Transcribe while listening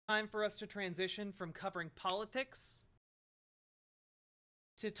time for us to transition from covering politics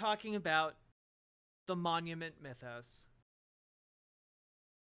to talking about the monument mythos.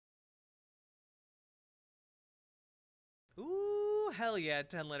 Ooh, hell yeah,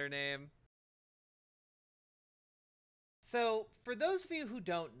 10-letter name. So, for those of you who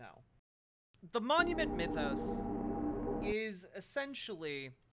don't know, the monument mythos is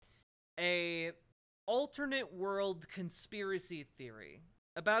essentially a alternate world conspiracy theory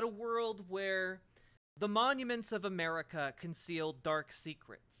about a world where the monuments of America conceal dark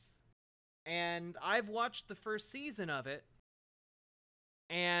secrets. And I've watched the first season of it,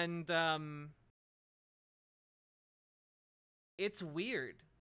 and it's weird.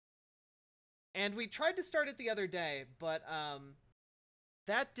 And we tried to start it the other day, but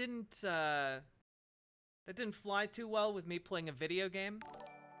that didn't fly too well with me playing a video game.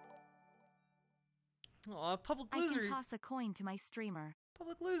 Aw, Public Loser. I can toss a coin to my streamer.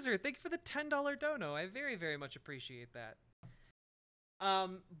 Public Loser, thank you for the $10 dono. I very, very much appreciate that.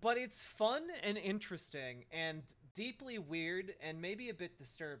 But it's fun and interesting and deeply weird and maybe a bit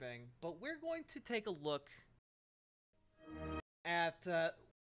disturbing. But we're going to take a look at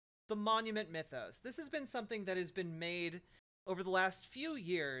the monument mythos. This has been something that has been made over the last few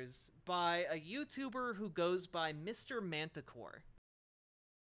years by a YouTuber who goes by Mr. Manticore.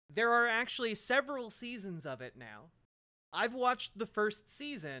 There are actually several seasons of it now. I've watched the first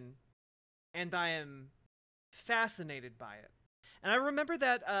season, and I am fascinated by it. And I remember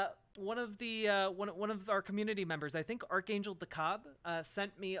that one of our community members, I think Archangel Decab,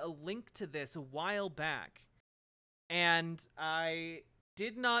 sent me a link to this a while back, and I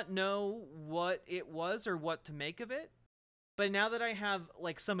did not know what it was or what to make of it. But now that I have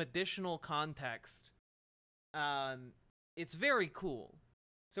like some additional context, it's very cool.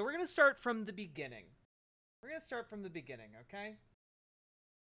 So we're gonna start from the beginning. Okay?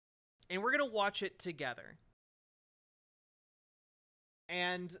 And we're gonna watch it together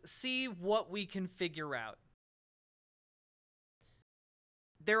and see what we can figure out.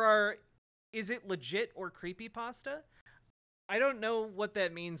 Is it legit or creepypasta? I don't know what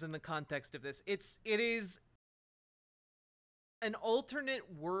that means in the context of this. It is an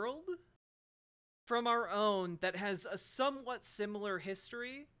alternate world from our own that has a somewhat similar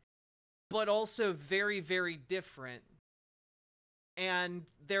history, but also very, very different. And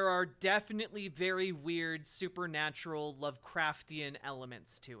there are definitely very weird, supernatural, Lovecraftian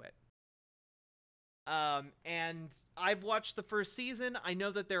elements to it. And I've watched the first season. I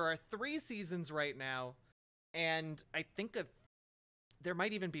know that there are 3 seasons right now, and I think there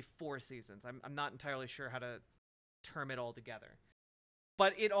might even be 4 seasons. I'm not entirely sure how to term it all together.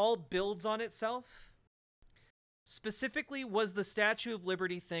 But it all builds on itself. Specifically, was the Statue of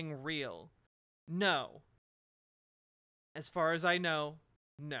Liberty thing real? No. As far as I know,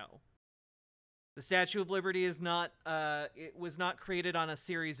 no. The Statue of Liberty is not, it was not created on a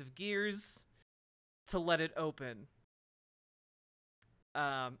series of gears to let it open.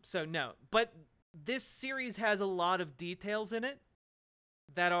 So no. But this series has a lot of details in it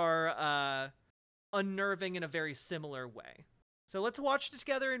that are unnerving in a very similar way. So let's watch it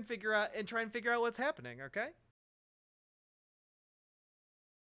together and try and figure out what's happening, okay?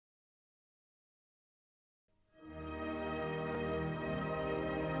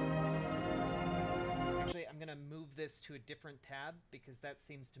 Actually, I'm gonna move this to a different tab because that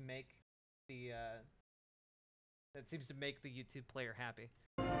seems to make the YouTube player happy.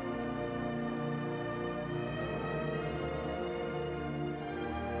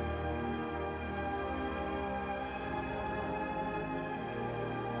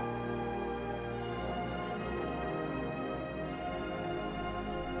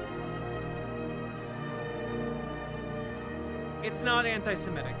 It's not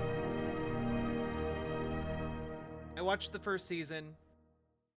anti-Semitic. I watched the first season.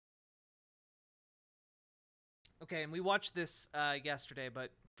 Okay, and we watched this yesterday,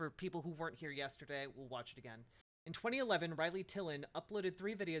 but for people who weren't here yesterday, we'll watch it again. In 2011, Riley Tillon uploaded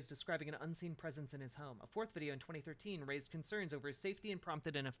 3 videos describing an unseen presence in his home. A 4th video in 2013 raised concerns over his safety and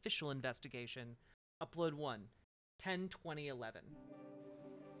prompted an official investigation. Upload 1, 10/2011.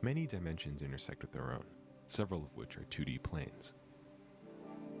 Many dimensions intersect with our own, several of which are 2D planes.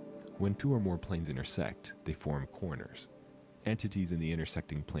 When 2 or more planes intersect, they form corners. Entities in the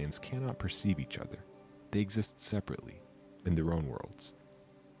intersecting planes cannot perceive each other. They exist separately, in their own worlds.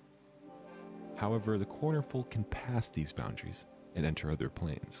 However, the corner folk can pass these boundaries and enter other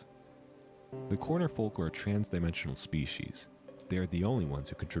planes. The corner folk are a trans-dimensional species. They are the only ones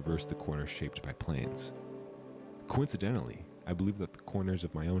who can traverse the corners shaped by planes. Coincidentally, I believe that the corners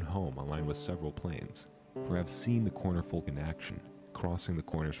of my own home align with several planes, for I have seen the corner folk in action, crossing the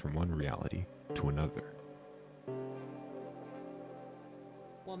corners from one reality to another.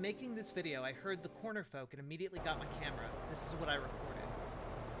 While making this video, I heard the corner folk and immediately got my camera. This is what I recorded.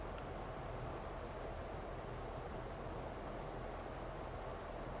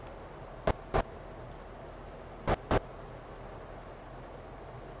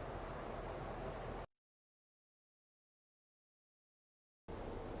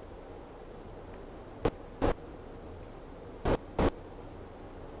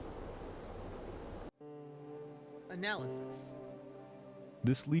 Analysis.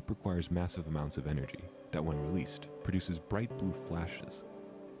 This leap requires massive amounts of energy that, when released, produces bright blue flashes.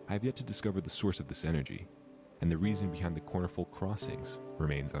 I have yet to discover the source of this energy, and the reason behind the cornerfolk crossings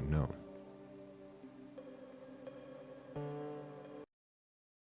remains unknown.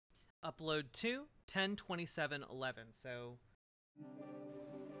 Upload 2, 10/27/11, so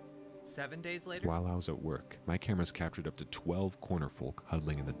 7 days later? While I was at work, my cameras captured up to 12 cornerfolk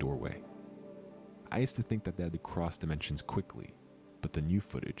huddling in the doorway. I used to think that they had to cross dimensions quickly, but the new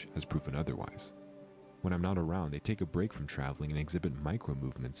footage has proven otherwise. When I'm not around, they take a break from traveling and exhibit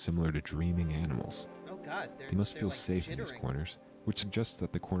micro-movements similar to dreaming animals. Oh god, They must they're feel like safe in these jittering. corners, which suggests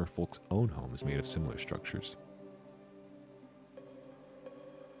that the cornerfolk's own home is made of similar structures.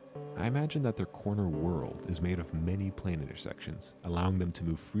 I imagine that their corner world is made of many plane intersections, allowing them to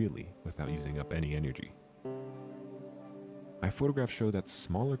move freely without using up any energy. My photographs show that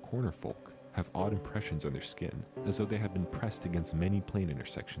smaller cornerfolk have odd impressions on their skin, as though they had been pressed against many plane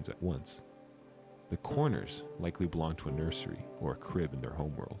intersections at once. The corners likely belong to a nursery or a crib in their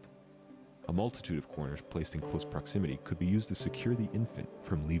homeworld. A multitude of corners placed in close proximity could be used to secure the infant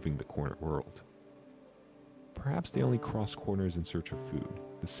from leaving the corner world. Perhaps they only cross corners in search of food,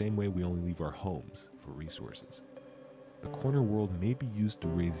 the same way we only leave our homes for resources. The corner world may be used to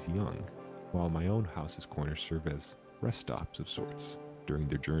raise young, while my own house's corners serve as rest stops of sorts during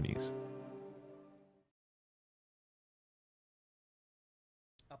their journeys.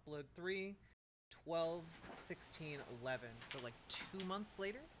 Upload 3, 12/16/11, so like 2 months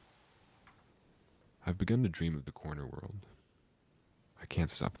later? I've begun to dream of the corner world. I can't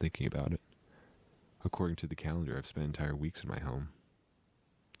stop thinking about it. According to the calendar, I've spent entire weeks in my home,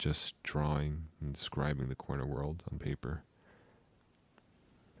 just drawing and describing the corner world on paper.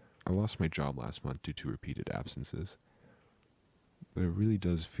 I lost my job last month due to repeated absences, but it really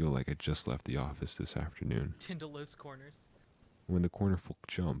does feel like I just left the office this afternoon. Tyndalos corners. When the cornerfolk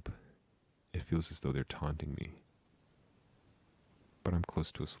jump, it feels as though they're taunting me. But I'm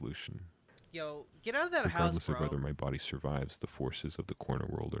close to a solution. Yo, get out of that house, Regardless bro. of whether my body survives the forces of the corner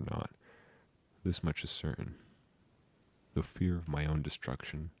world or not, this much is certain. The fear of my own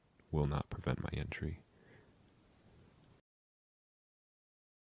destruction will not prevent my entry.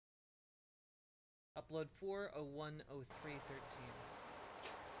 Upload 4/01/03/13.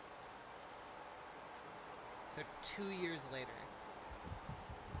 So 2 years later.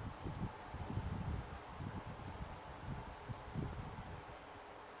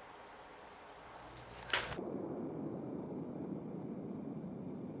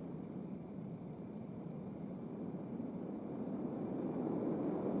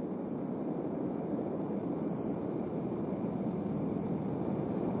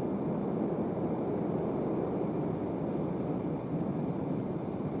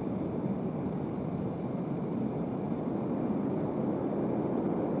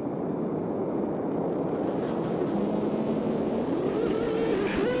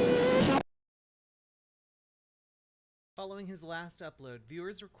 Following his last upload,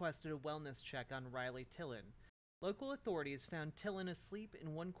 viewers requested a wellness check on Riley Tillin. Local authorities found Tillin asleep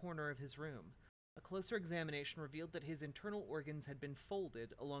in one corner of his room. A closer examination revealed that his internal organs had been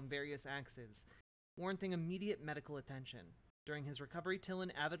folded along various axes, warranting immediate medical attention. During his recovery, Tillin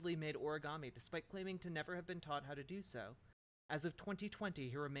avidly made origami, despite claiming to never have been taught how to do so. As of 2020,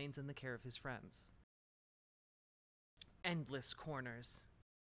 he remains in the care of his friends. Endless corners.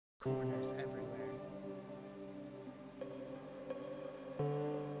 Corners everywhere.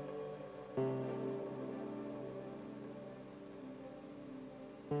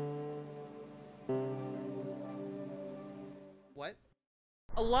 What?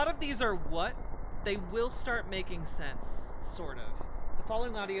 A lot of these are what? They will start making sense, sort of. The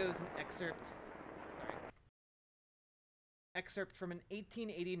following audio is an excerpt from an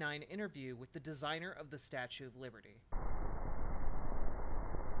 1889 interview with the designer of the Statue of Liberty.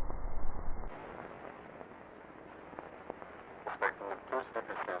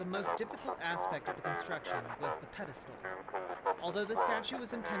 The most difficult aspect of the construction was the pedestal. Although the statue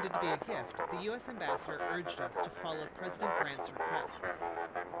was intended to be a gift, the U.S. ambassador urged us to follow President Grant's requests.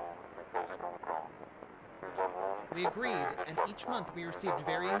 We agreed, and each month we received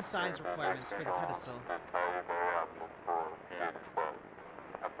varying size requirements for the pedestal.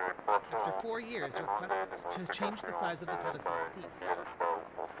 After 4 years, requests to change the size of the pedestal ceased.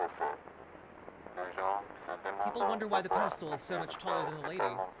 People wonder why the pedestal is so much taller than the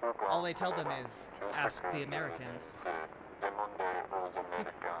lady. All I tell them is, ask the Americans.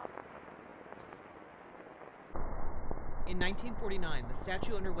 In 1949, the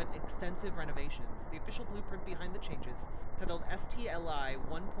statue underwent extensive renovations. The official blueprint behind the changes, titled STLI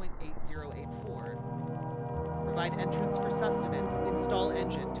 1.8084, provide entrance for sustenance, install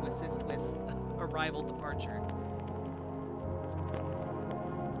engine to assist with arrival departure.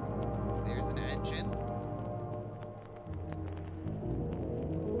 There's an engine.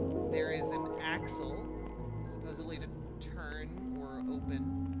 There is an axle, supposedly to turn or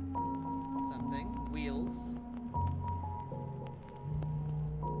open something. Wheels.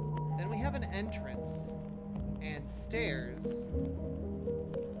 Then we have an entrance and stairs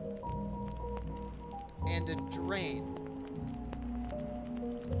and a drain.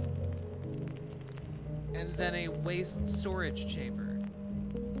 And then a waste storage chamber.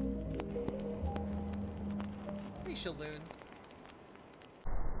 Hey, Shaloon.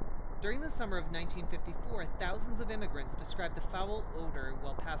 During the summer of 1954, thousands of immigrants described the foul odor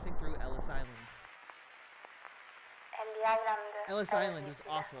while passing through Ellis Island. Ellis Island was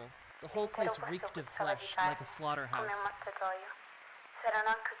awful. The whole place reeked of flesh, like a slaughterhouse.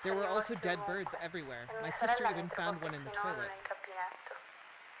 There were also dead birds everywhere. My sister even found one in the toilet.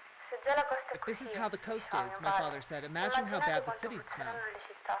 If this is how the coast is, my father said, imagine how bad the cities smell.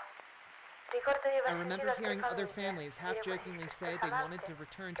 I remember hearing other families half-jokingly say they wanted to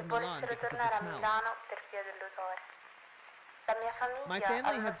return to Milan because of the smell. My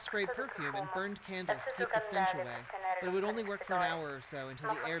family had sprayed perfume and burned candles to keep the stench away, but it would only work for an hour or so until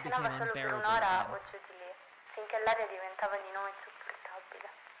the air became unbearable again.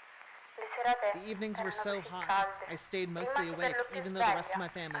 The evenings were so hot, I stayed mostly awake, even though the rest of my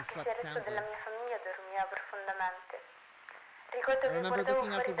family slept soundly. I remember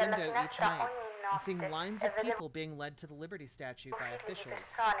looking out the window each night and seeing lines of people being led to the Liberty statue by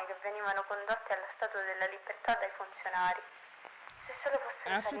officials.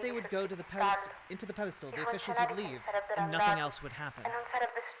 After they would go to the into the pedestal, the officials would leave, and nothing else would happen.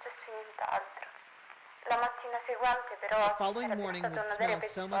 The following morning would smell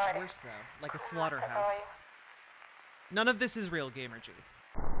so much worse, though, like a slaughterhouse. None of this is real, Gamergy.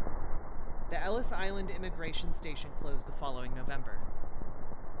 The Ellis Island Immigration Station closed the following November.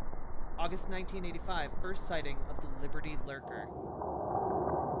 August 1985, first sighting of the Liberty Lurker.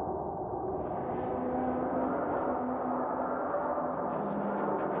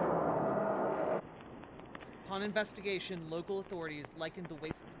 Upon investigation, local authorities likened the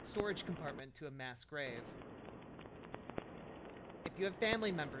waste storage compartment to a mass grave. If you have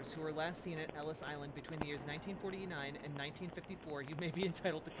family members who were last seen at Ellis Island between the years 1949 and 1954, you may be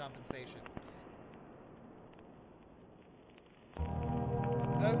entitled to compensation.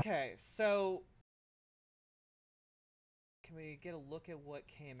 Okay, so can we get a look at what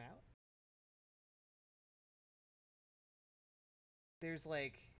came out? There's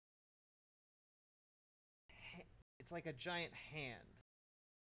like, it's like a giant hand.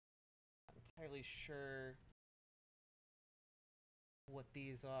 I'm not entirely sure what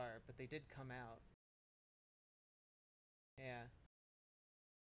these are, but they did come out. Yeah.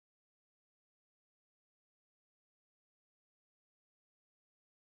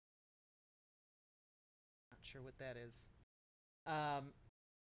 Not sure what that is.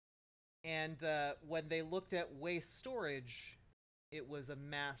 And when they looked at waste storage, it was a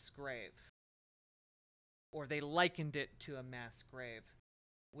mass grave. Or they likened it to a mass grave,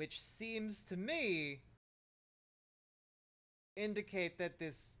 which seems to me indicate that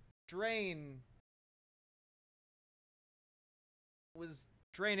this drain was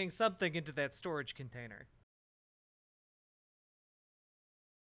draining something into that storage container.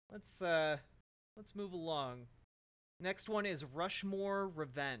 Let's move along. Next one is Rushmore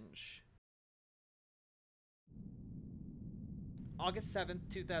Revenge. August 7th,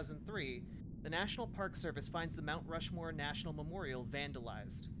 2003, the National Park Service finds the Mount Rushmore National Memorial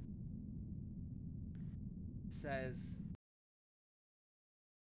vandalized. It says,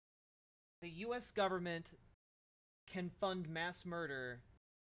 the U.S. government can fund mass murder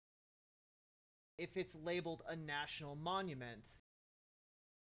if it's labeled a national monument.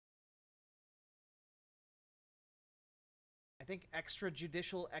 I think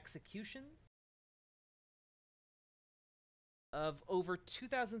extrajudicial executions of over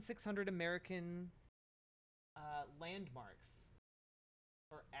 2,600 American landmarks,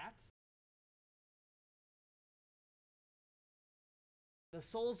 or The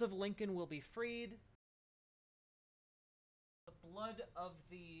souls of Lincoln will be freed. The blood of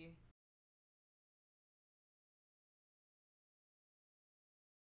the...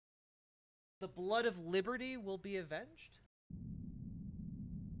 The blood of liberty will be avenged?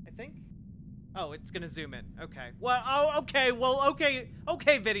 I think? Oh, it's gonna zoom in. Okay. Well, oh, okay. Well, okay.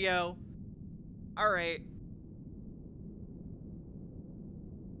 Okay, video. Alright.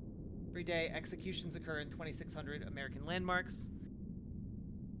 Every day, executions occur in 2,600 American landmarks.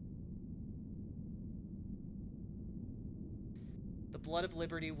 The blood of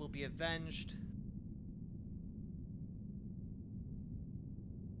liberty will be avenged.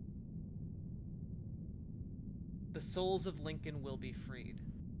 The souls of Lincoln will be freed.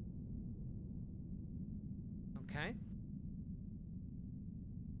 Okay.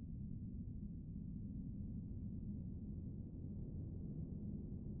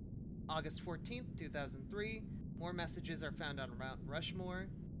 August 14th, 2003. More messages are found on Mount Rushmore.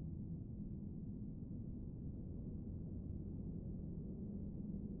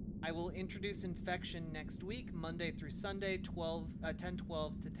 I will introduce infection next week, Monday through Sunday,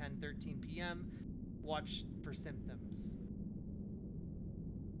 10:12 to 10:13 p.m. Watch for symptoms.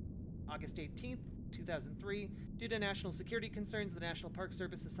 August 18th, 2003. Due to national security concerns, the National Park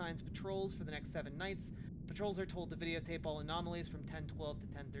Service assigns patrols for the next 7 nights. Patrols are told to videotape all anomalies from 10:12 to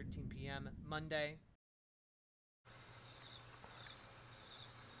 10:13 p.m. Monday.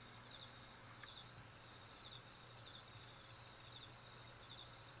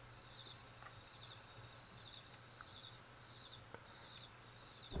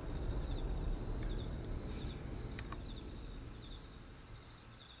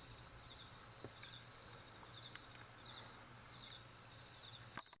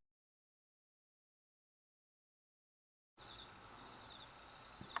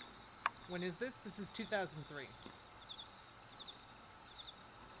 When is this? This is 2003.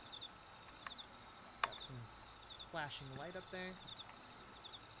 Got some flashing light up there.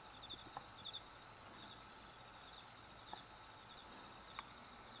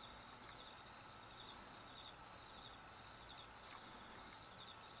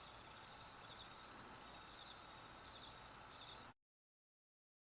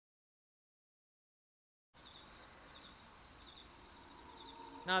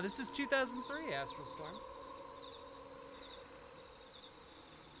 Nah, this is 2003 Astral Storm.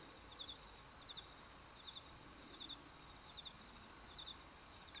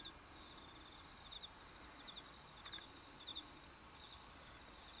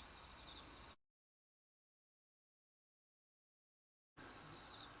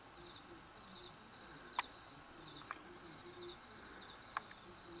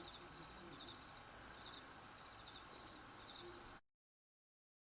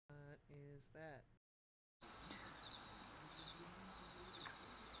 What is that?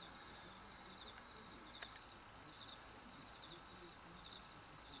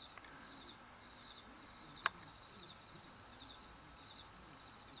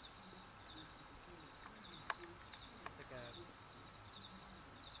 Like a...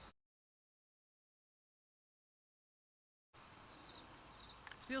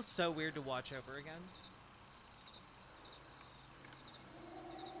 This feels so weird to watch over again.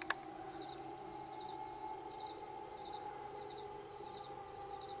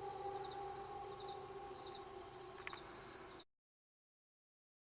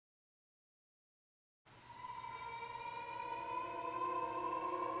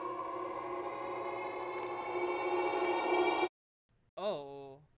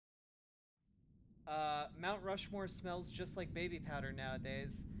 Oh. Mount Rushmore smells just like baby powder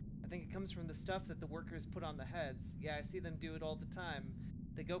nowadays. I think it comes from the stuff that the workers put on the heads. Yeah, I see them do it all the time.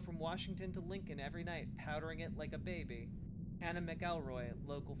 They go from Washington to Lincoln every night, powdering it like a baby. Anna McElroy,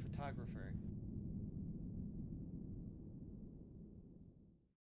 local photographer.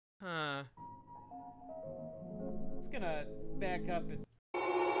 Huh. Just gonna back up and...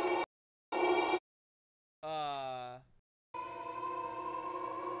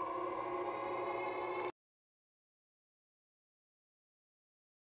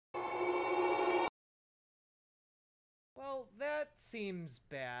 Well, that seems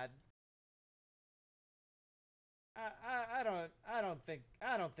bad. I don't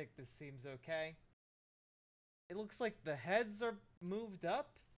think this seems okay. It looks like the heads are moved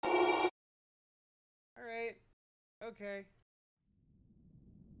up. Alright. Okay.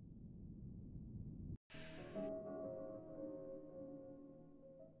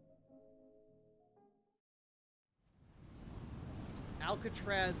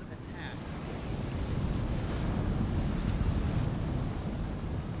 Alcatraz attacks.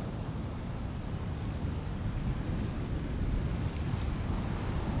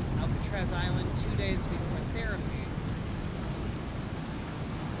 Alcatraz Island 2 days before therapy.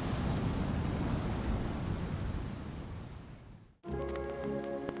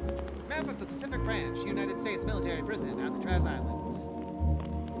 Map of the Pacific Branch, United States Military Prison, Alcatraz Island.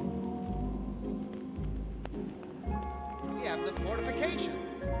 We have the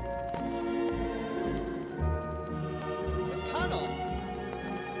fortifications. The tunnel.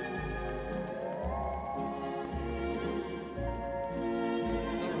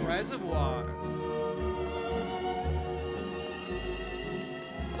 The reservoirs.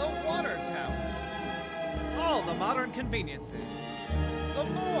 The water tower. All the modern conveniences. The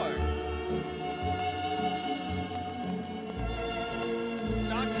morgue. The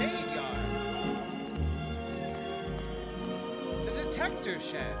stockade yard. The detector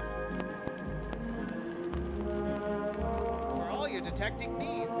shed. For all your detecting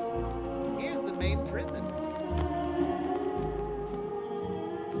needs. Here's the main prison.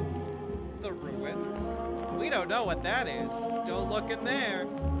 The ruins? We don't know what that is. Don't look in there.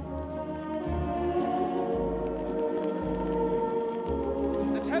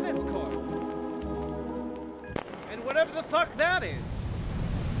 The tennis courts. And whatever the fuck that is.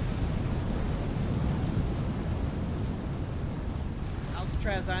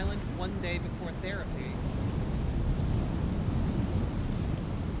 Alcatraz Island 1 day before therapy.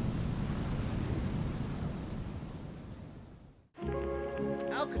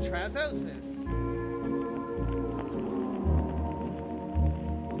 Alcatrazosis.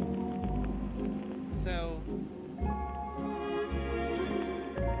 So,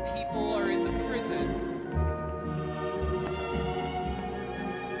 people are in the prison.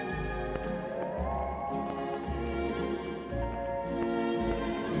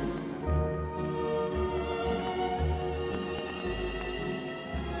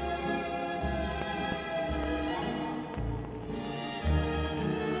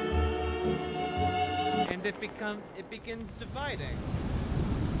 And it begins dividing.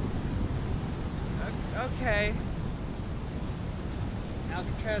 Okay.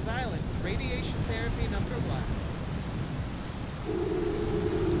 Alcatraz Island, radiation therapy number 1.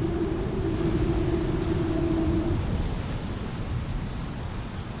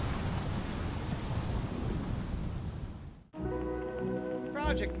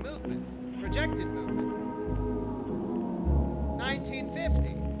 Project movement, projected movement.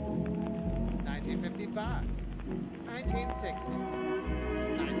 1950, 1955, 1960,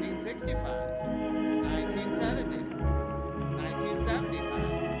 1965, 1970,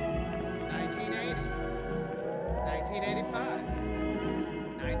 1975, 1980, 1985,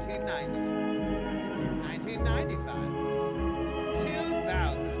 1990, 1995,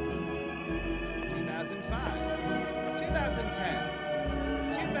 2000, 2005,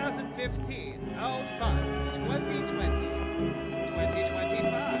 2010, 2015, oh fuck, 2020,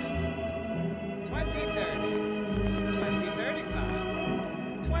 2025, 2030,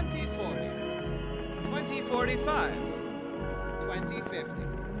 2035, 2040, 2045, 2050.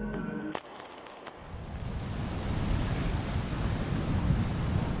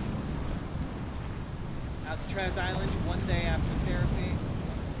 Alcatraz Island 1 day after therapy.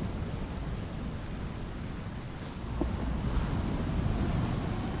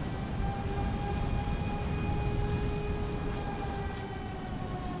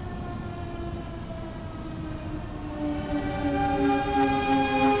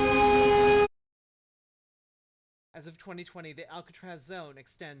 As of 2020, the Alcatraz zone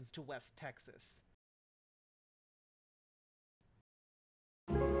extends to West Texas.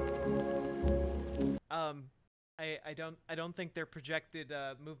 I don't think their projected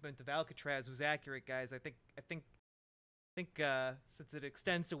movement of Alcatraz was accurate, guys. I think since it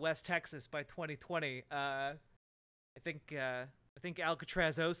extends to West Texas by 2020, I think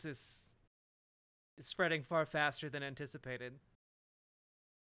Alcatrazosis is spreading far faster than anticipated.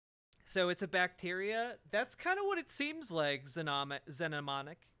 So it's a bacteria. That's kind of what it seems like,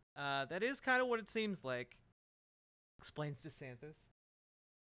 xenomonic. That is kind of what it seems like. Explains DeSantis.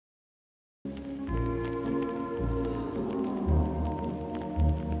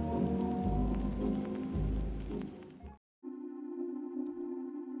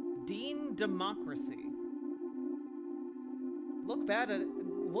 Dean Democracy. Look back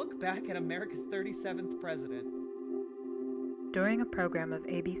at America's 37th president. During a program of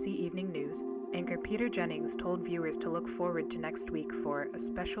ABC Evening News, anchor Peter Jennings told viewers to look forward to next week for a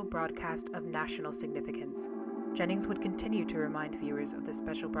special broadcast of national significance. Jennings would continue to remind viewers of the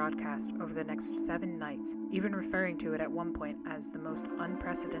special broadcast over the next 7 nights, even referring to it at one point as the most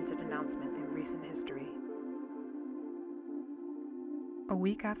unprecedented announcement in recent history. A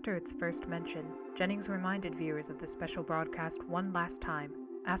week after its first mention, Jennings reminded viewers of the special broadcast one last time,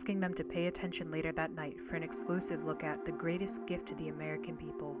 asking them to pay attention later that night for an exclusive look at the greatest gift to the American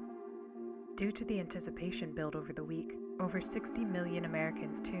people. Due to the anticipation built over the week, over 60 million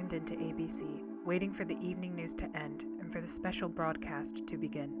Americans tuned into ABC, waiting for the evening news to end and for the special broadcast to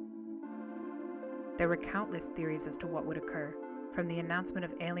begin. There were countless theories as to what would occur, from the announcement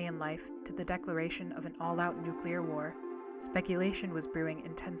of alien life to the declaration of an all-out nuclear war. Speculation was brewing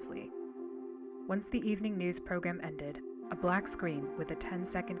intensely. Once the evening news program ended, a black screen with a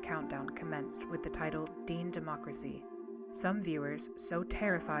 10-second countdown commenced with the title Dean Democracy. Some viewers, so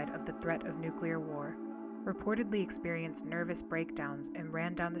terrified of the threat of nuclear war, reportedly experienced nervous breakdowns and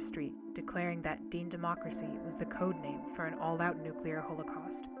ran down the street, declaring that Dean Democracy was the code name for an all-out nuclear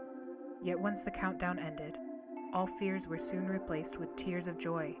holocaust. Yet once the countdown ended, all fears were soon replaced with tears of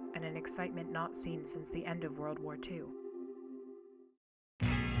joy and an excitement not seen since the end of World War II.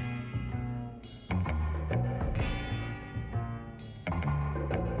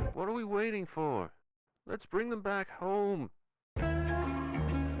 What are we waiting for? Let's bring them back home.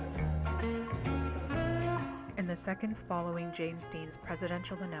 In the seconds following James Dean's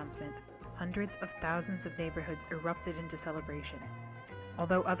presidential announcement, hundreds of thousands of neighborhoods erupted into celebration.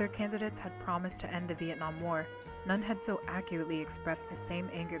 Although other candidates had promised to end the Vietnam War, none had so accurately expressed the same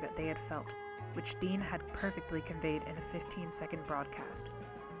anger that they had felt, which Dean had perfectly conveyed in a 15-second broadcast.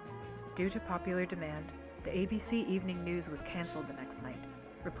 Due to popular demand, the ABC Evening News was canceled the next night,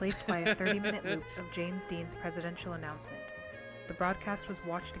 replaced by a 30-minute loop of James Dean's presidential announcement. The broadcast was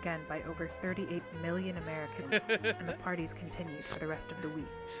watched again by over 38 million Americans, and the parties continued for the rest of the week.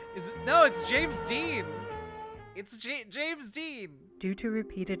 No, it's James Dean! It's James Dean! Due to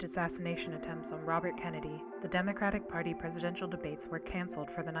repeated assassination attempts on Robert Kennedy, the Democratic Party presidential debates were canceled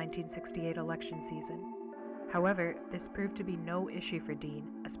for the 1968 election season. However, this proved to be no issue for Dean,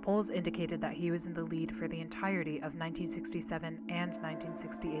 as polls indicated that he was in the lead for the entirety of 1967 and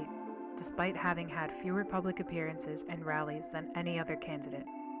 1968, despite having had fewer public appearances and rallies than any other candidate.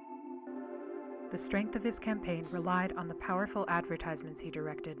 The strength of his campaign relied on the powerful advertisements he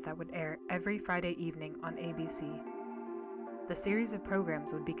directed that would air every Friday evening on ABC. The series of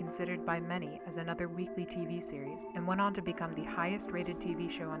programs would be considered by many as another weekly TV series, and went on to become the highest-rated TV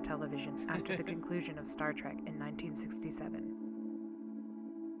show on television after the conclusion of Star Trek in 1967.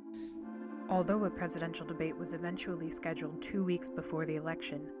 Although a presidential debate was eventually scheduled 2 weeks before the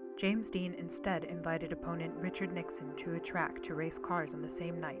election, James Dean instead invited opponent Richard Nixon to a track to race cars on the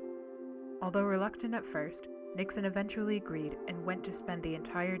same night. Although reluctant at first, Nixon eventually agreed and went to spend the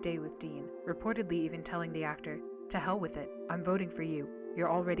entire day with Dean, reportedly even telling the actor, "To hell with it, I'm voting for you. You're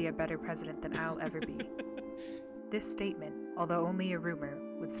already a better president than I'll ever be." This statement, although only a rumor,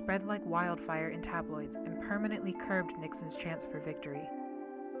 would spread like wildfire in tabloids and permanently curbed Nixon's chance for victory.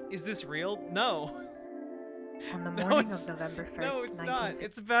 Is this real? No. On the morning of November 1st, No, it's not.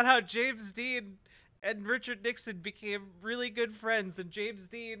 It's about how James Dean and Richard Nixon became really good friends, and James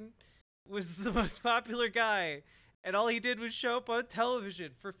Dean was the most popular guy, and all he did was show up on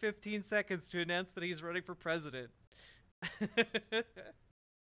television for 15 seconds to announce that he's running for president.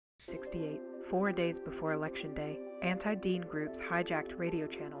 68, 4 days before Election Day, anti-Dean groups hijacked radio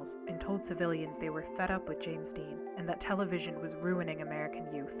channels and told civilians they were fed up with James Dean and that television was ruining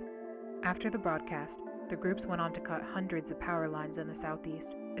American youth. After the broadcast, the groups went on to cut hundreds of power lines in the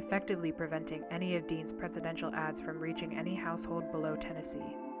southeast, effectively preventing any of Dean's presidential ads from reaching any household below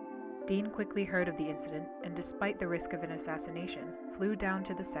Tennessee. Dean quickly heard of the incident and, despite the risk of an assassination, flew down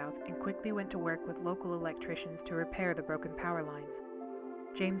to the south and quickly went to work with local electricians to repair the broken power lines.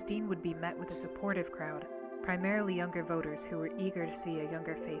 James Dean would be met with a supportive crowd, primarily younger voters who were eager to see a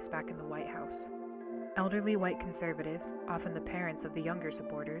younger face back in the White House. Elderly white conservatives, often the parents of the younger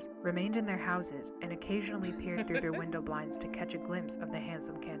supporters, remained in their houses and occasionally peered through their window blinds to catch a glimpse of the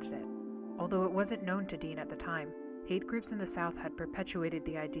handsome candidate. Although it wasn't known to Dean at the time, hate groups in the South had perpetuated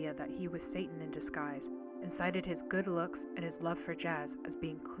the idea that he was Satan in disguise, and cited his good looks and his love for jazz as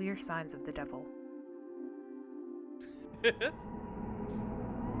being clear signs of the devil.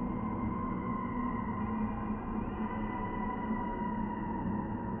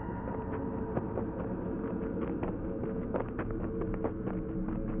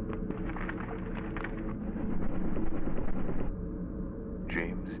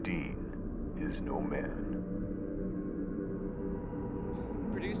 James Dean is no man.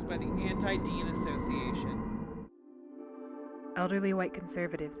 Produced by the Anti-Dean Association. Elderly white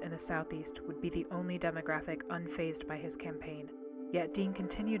conservatives in the Southeast would be the only demographic unfazed by his campaign, yet Dean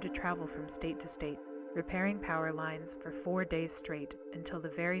continued to travel from state to state, repairing power lines for 4 days straight until the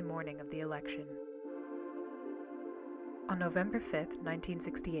very morning of the election. On November 5,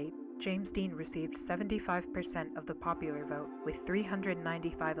 1968, James Dean received 75% of the popular vote with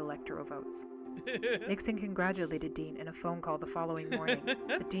 395 electoral votes. Nixon congratulated Dean in a phone call the following morning,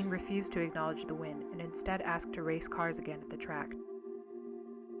 but Dean refused to acknowledge the win and instead asked to race cars again at the track.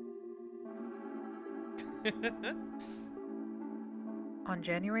 On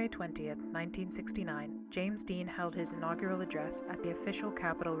January 20th, 1969, James Dean held his inaugural address at the official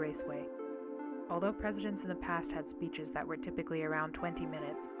Capitol Raceway. Although presidents in the past had speeches that were typically around 20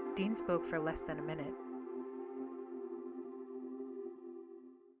 minutes, Dean spoke for less than a minute.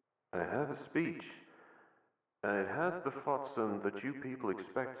 I have a speech, and it has the flotsam that you people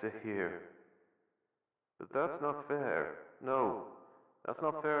expect to hear. But that's not fair. No, that's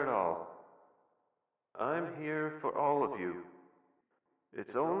not fair at all. I'm here for all of you.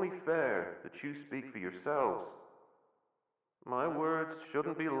 It's only fair that you speak for yourselves. My words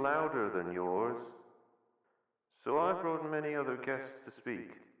shouldn't be louder than yours. So I brought many other guests to speak.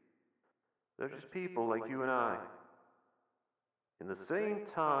 They're just people like you and I. In the same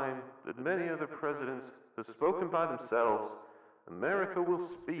time that many other presidents have spoken by themselves, America will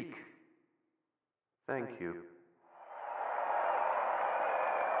speak. Thank you.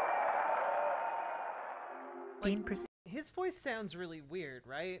 Like, his voice sounds really weird,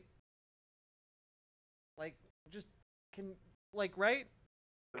 right? Like, just right?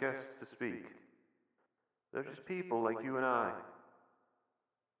 Guests to speak. They're just people like you and I.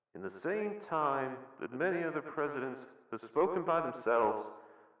 In the same time that many other presidents have spoken by themselves,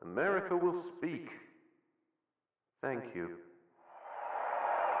 America will speak. Thank you.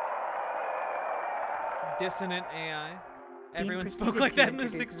 Dissonant AI. Everyone spoke like that in the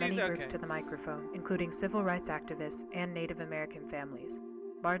 60s? Many okay. groups to the microphone, including civil rights activists and Native American families.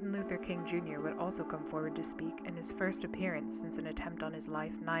 Martin Luther King Jr. would also come forward to speak in his first appearance since an attempt on his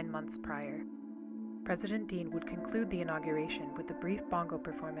life 9 months prior. President Dean would conclude the inauguration with a brief bongo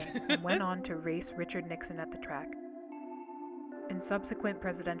performance and went on to race Richard Nixon at the track. In subsequent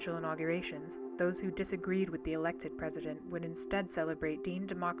presidential inaugurations, those who disagreed with the elected president would instead celebrate Dean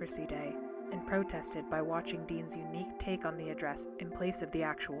Democracy Day and protested by watching Dean's unique take on the address in place of the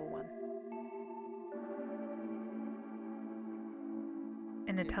actual one.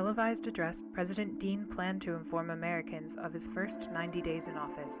 In a televised address, President Dean planned to inform Americans of his first 90 days in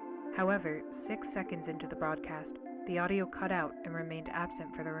office. However, 6 seconds into the broadcast, the audio cut out and remained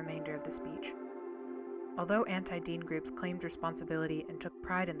absent for the remainder of the speech. Although anti-Dean groups claimed responsibility and took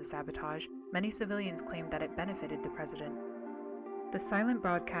pride in the sabotage, many civilians claimed that it benefited the president. The silent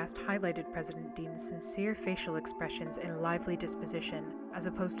broadcast highlighted President Dean's sincere facial expressions and lively disposition, as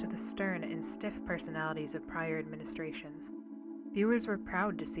opposed to the stern and stiff personalities of prior administrations. Viewers were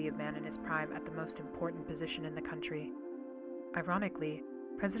proud to see a man in his prime at the most important position in the country. Ironically,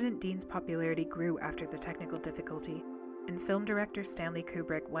 President Dean's popularity grew after the technical difficulty, and film director Stanley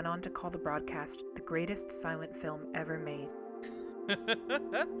Kubrick went on to call the broadcast the greatest silent film ever made.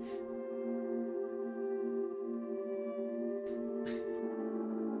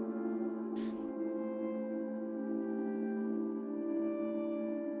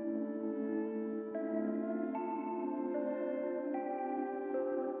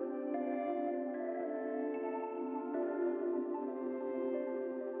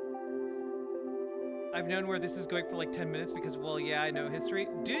 I've known where this is going for like 10 minutes because, well, yeah, I know history.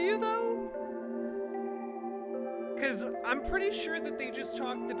 Do you, though? Because I'm pretty sure that they just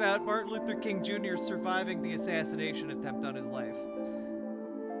talked about Martin Luther King Jr. surviving the assassination attempt on his life.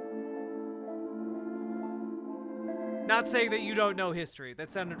 Not saying that you don't know history.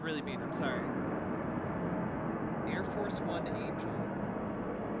 That sounded really mean. I'm sorry. Air Force One Angel.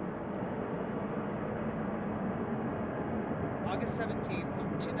 August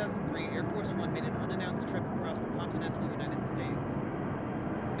 17th, 2003, Air Force One made an unannounced trip across the continental United States.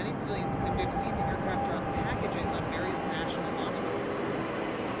 Many civilians claim to have seen the aircraft drop packages on various national monuments.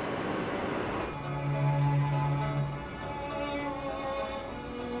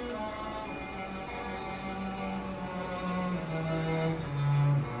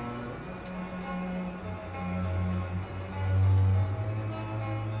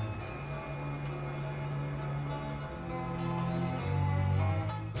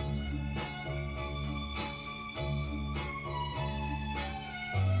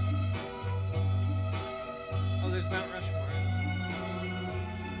 Mount Rushmore.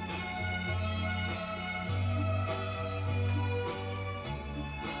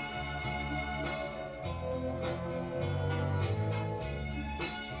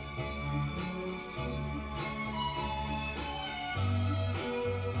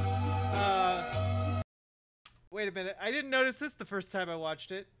 Wait a minute. I didn't notice this the first time I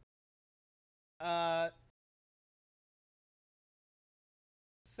watched it.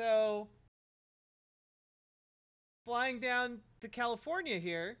 So, flying down to California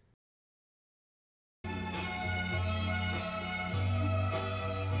here.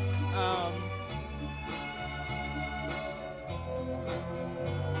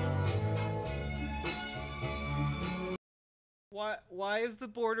 Why is the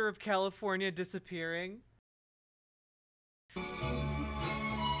border of California disappearing?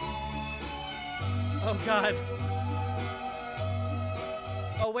 Oh god.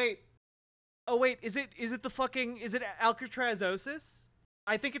 Oh wait. Oh wait, is it the fucking, is it Alcatrazosis?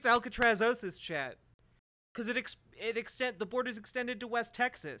 I think it's Alcatrazosis, chat. Cuz the border's extended to West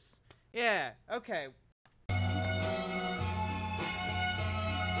Texas. Yeah, okay.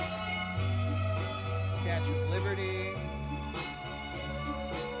 Statue of Liberty.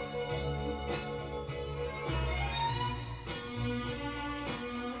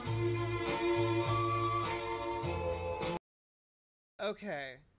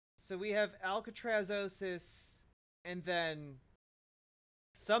 Okay, so we have Alcatrazosis, and then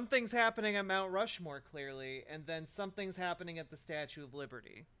something's happening at Mount Rushmore, clearly, and then something's happening at the Statue of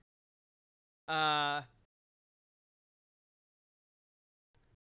Liberty.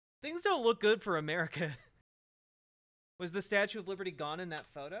 Things don't look good for America. Was the Statue of Liberty gone in that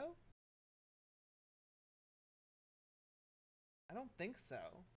photo? I don't think so.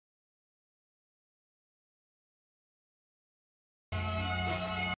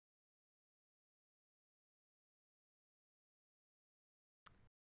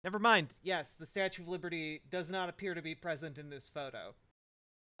 Never mind. Yes, the Statue of Liberty does not appear to be present in this photo.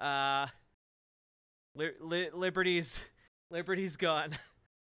 Liberty's gone.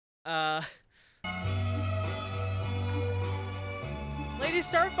 Lady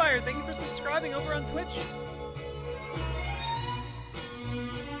Starfire, thank you for subscribing over on Twitch.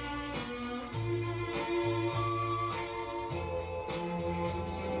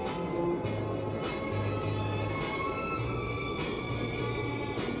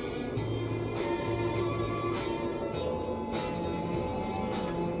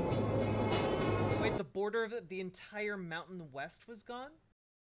 Wait, the border of the entire Mountain West was gone?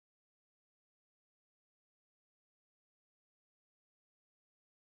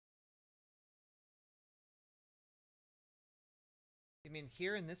 You mean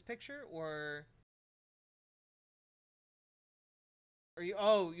here in this picture, or are you?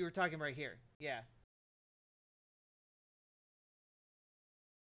 Oh, you were talking right here. Yeah.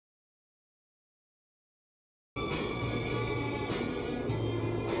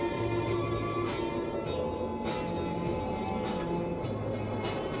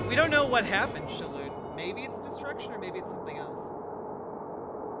 We don't know what happened, Shalud. Maybe it's destruction, or maybe it's something else.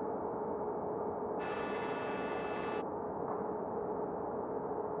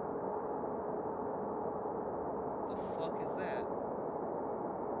 The fuck is that?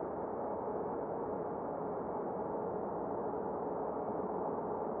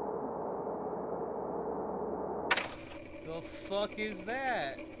 The fuck is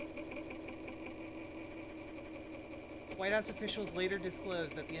that? White House officials later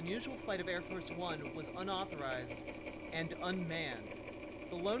disclosed that the unusual flight of Air Force One was unauthorized and unmanned.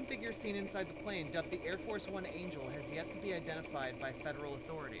 The lone figure seen inside the plane, dubbed the Air Force One Angel, has yet to be identified by federal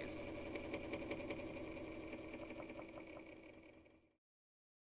authorities.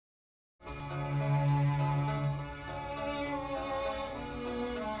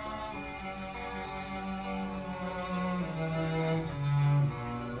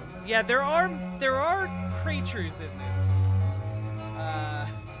 Yeah, there are creatures in this.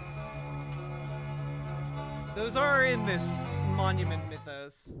 Those are in this monument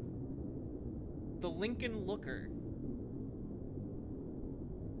mythos. The Lincoln Looker.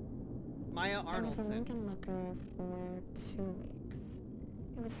 Maya I was a Arnoldson. Lincoln Looker for 2 weeks.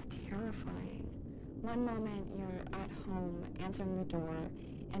 It was terrifying. One moment you're at home answering the door,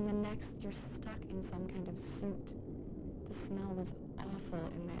 and the next you're stuck in some kind of suit. The smell was awful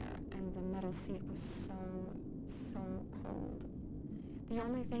in there, and the metal seat was so cold. The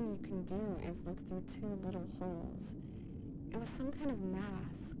only thing you can do is look through 2 little holes. It was some kind of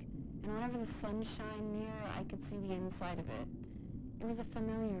mask, and whenever the sun shined near, I could see the inside of it. It was a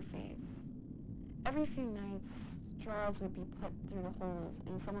familiar face. Every few nights, straws would be put through the holes,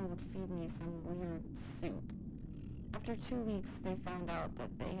 and someone would feed me some weird soup. After 2 weeks, they found out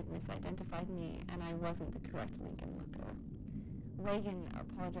that they had misidentified me, and I wasn't the correct Lincoln Looker. Reagan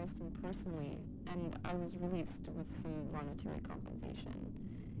apologized to me personally, and I was released with some monetary compensation.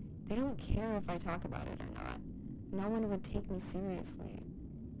 They don't care if I talk about it or not. No one would take me seriously.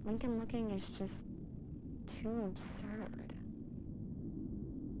 Lincoln looking is just too absurd.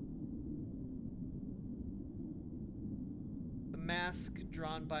 The mask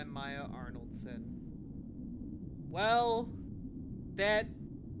drawn by Maya Arnoldson. Well, that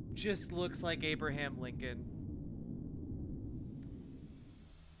just looks like Abraham Lincoln.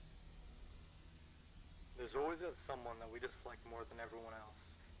 There's always that someone that we dislike more than everyone else.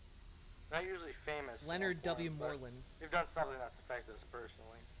 Not usually famous. Leonard W. Moreland. You've done something that's affected us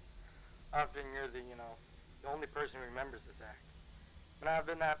personally. Often you're the only person who remembers this act. And I've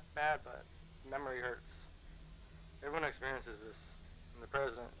been that bad, but memory hurts. Everyone experiences this, and the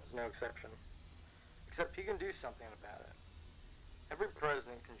president is no exception. Except he can do something about it. Every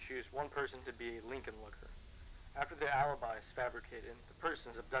president can choose one person to be a Lincoln looker. After their alibi is fabricated, the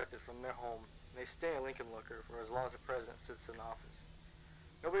person is abducted from their home, and they stay a Lincoln looker for as long as the president sits in office.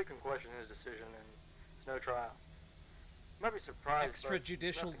 Nobody can question his decision, and there's no trial. You might be surprised.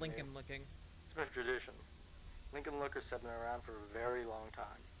 Extrajudicial Lincoln looking. It's been a tradition. Lincoln lookers have been around for a very long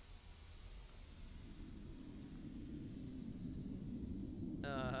time.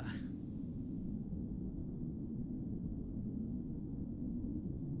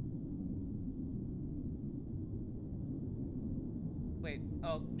 Wait.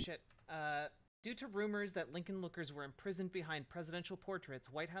 Oh, shit. Due to rumors that Lincoln lookers were imprisoned behind presidential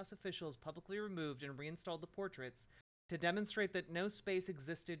portraits, White House officials publicly removed and reinstalled the portraits to demonstrate that no space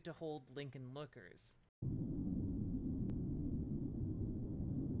existed to hold Lincoln lookers.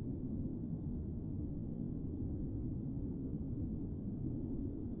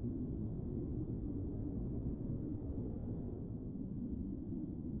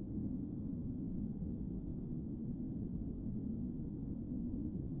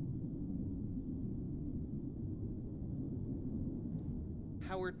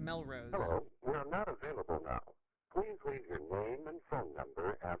 Howard Melrose. Hello, we're not available now. Please leave your name and phone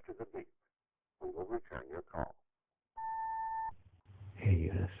number after the beep. We will return your call. Hey,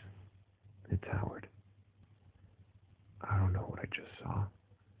 Eunice. It's Howard. I don't know what I just saw.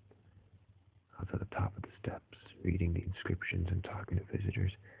 I was at the top of the steps, reading the inscriptions and talking to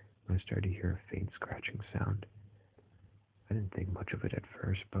visitors, when I started to hear a faint scratching sound. I didn't think much of it at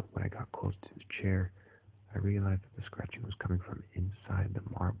first, but when I got close to the chair, I realized that the scratching was coming from inside the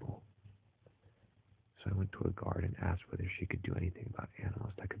marble. So I went to a guard and asked whether she could do anything about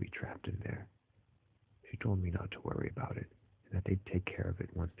animals that could be trapped in there. She told me not to worry about it, and that they'd take care of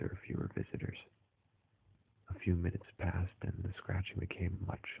it once there were fewer visitors. A few minutes passed, and the scratching became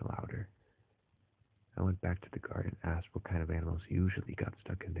much louder. I went back to the guard and asked what kind of animals usually got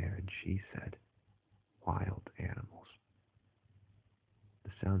stuck in there, and she said, wild animals.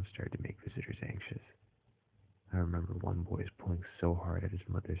 The sound started to make visitors anxious. I remember one boy pulling so hard at his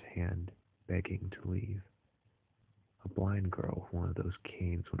mother's hand, begging to leave. A blind girl with one of those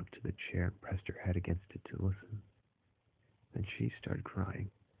canes went up to the chair and pressed her head against it to listen. Then she started crying.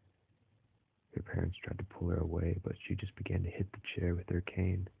 Her parents tried to pull her away, but she just began to hit the chair with her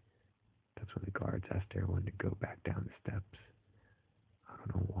cane. That's when the guards asked everyone to go back down the steps. I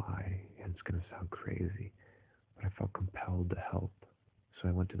don't know why, and it's going to sound crazy, but I felt compelled to help. So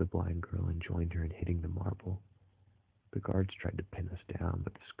I went to the blind girl and joined her in hitting the marble. The guards tried to pin us down,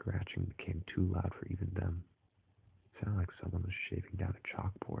 but the scratching became too loud for even them. It sounded like someone was shaving down a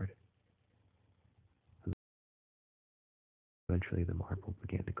chalkboard. Eventually the marble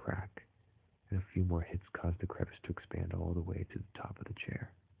began to crack, and a few more hits caused the crevice to expand all the way to the top of the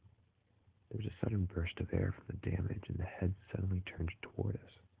chair. There was a sudden burst of air from the damage, and the head suddenly turned toward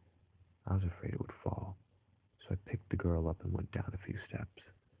us. I was afraid it would fall, so I picked the girl up and went down a few steps.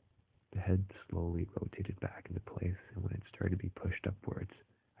 The head slowly rotated back into place, and when it started to be pushed upwards,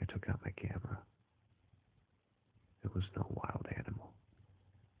 I took out my camera. It was no wild animal.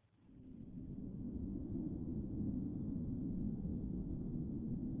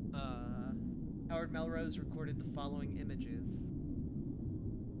 Howard Melrose recorded the following images.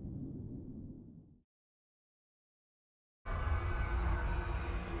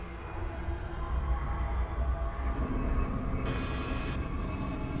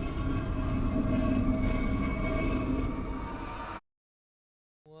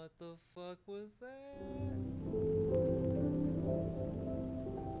 What the fuck was that?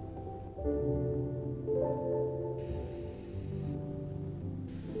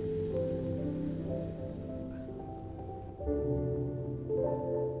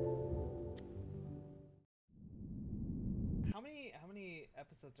 How many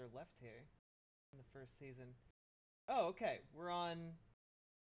episodes are left here in the first season? Oh, okay. We're on.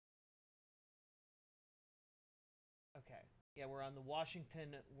 Okay. Yeah, we're on the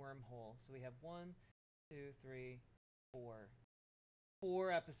Washington wormhole. So we have 1, 2, 3, 4.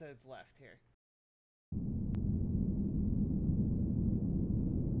 4 episodes left here.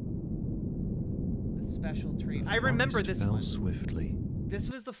 The special tree. The I remember forest this fell one. swiftly. This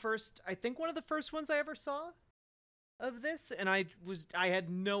was the first, I think one of the first ones I ever saw of this, and I had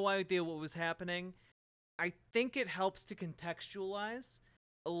no idea what was happening. I think it helps to contextualize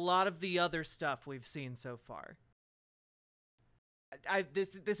a lot of the other stuff we've seen so far.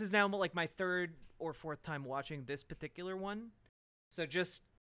 This is now like my third or fourth time watching this particular one, so just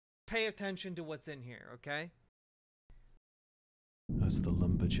pay attention to what's in here, okay? As the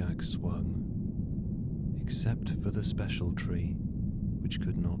lumberjack swung, except for the special tree, which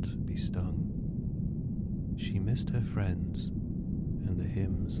could not be stung. She missed her friends and the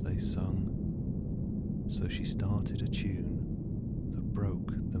hymns they sung, so she started a tune that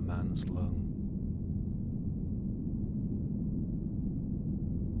broke the man's lung.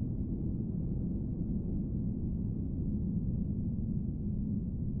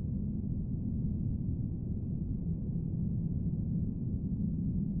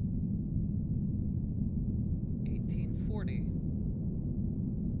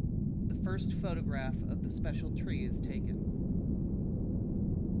 The first photograph of the special tree is taken.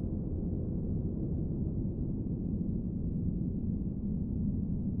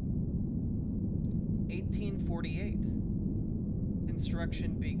 1848.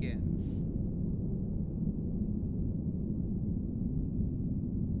 Construction begins.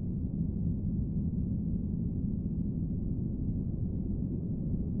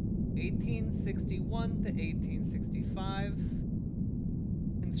 1861 to 1865.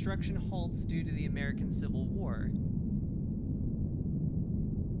 Construction halts due to the American Civil War.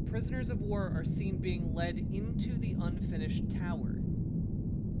 Prisoners of war are seen being led into the unfinished tower.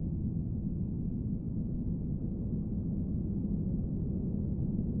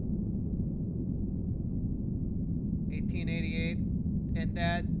 And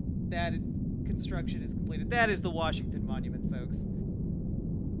that construction is completed. That is the Washington Monument, folks.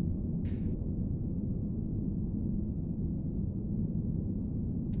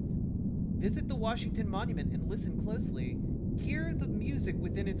 Visit the Washington Monument and listen closely. Hear the music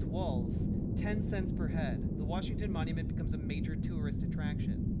within its walls. 10 cents per head. The Washington Monument becomes a major tourist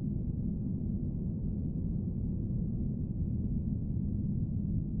attraction.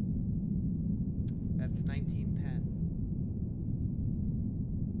 That's 1910.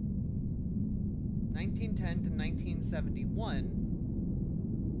 1910 to 1971.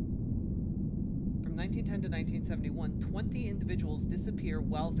 From 1910 to 1971, 20 individuals disappear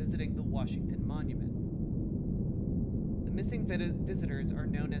while visiting the Washington Monument. The missing visitors are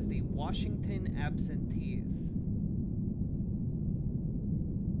known as the Washington absentees.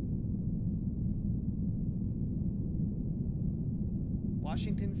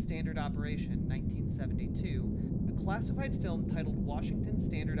 Washington Standard Operation, 1972. A classified film titled Washington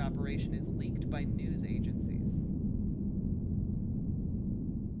Standard Operation is leaked by news agencies.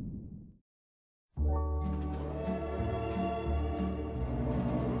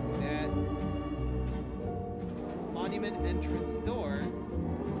 That monument entrance door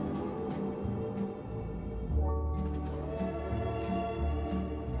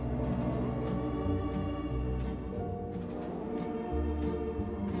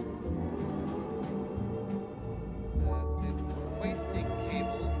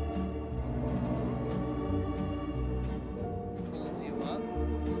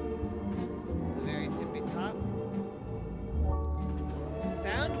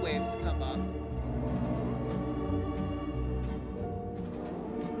come up.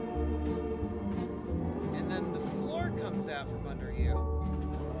 And then the floor comes out from under you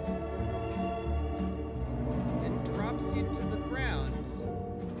and drops you to the ground.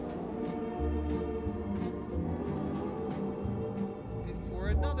 Before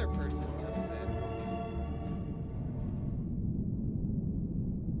another person comes in.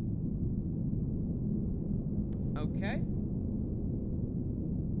 Okay.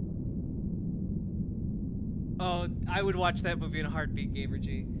 Oh, I would watch that movie in a heartbeat, Gamer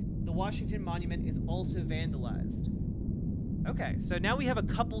G. The Washington Monument is also vandalized. Okay, so now we have a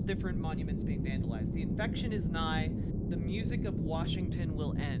couple different monuments being vandalized. The infection is nigh. The music of Washington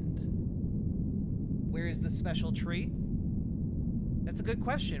will end. Where is the special tree? That's a good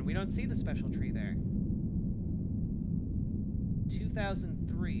question. We don't see the special tree there.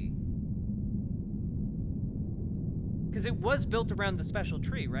 2003. Because it was built around the special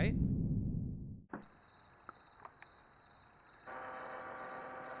tree, right?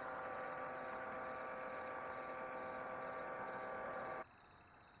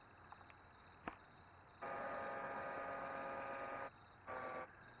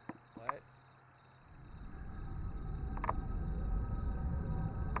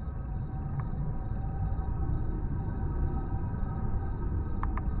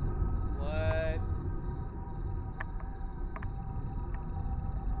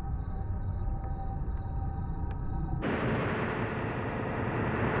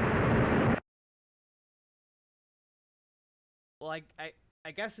 Well,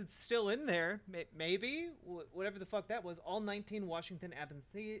 I guess it's still in there. Maybe. Whatever the fuck that was. All 19 Washington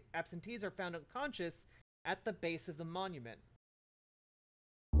absentees are found unconscious at the base of the monument.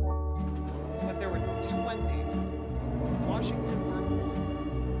 But there were 20. Washington wormhole.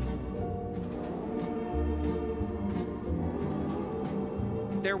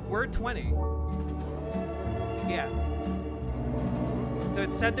 There were 20. Yeah. So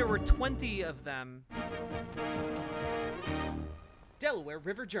it said there were 20 of them. Delaware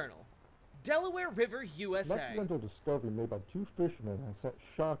River Journal. Delaware River, USA. An accidental discovery made by two fishermen has sent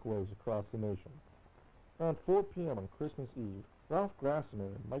shockwaves across the nation. Around 4 p.m. on Christmas Eve, Ralph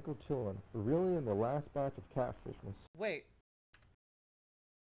Grassman and Michael Tillin were reeling in the last batch of catfish when... Wait.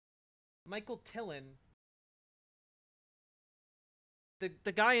 Michael Tillin.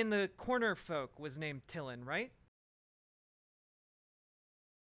 The guy in the corner folk was named Tillin, right?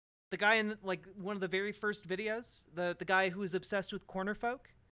 The guy in like one of the very first videos, the guy who was obsessed with corner folk,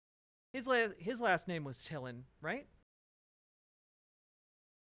 his last name was Tillin, right?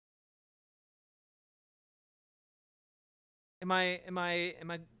 Am I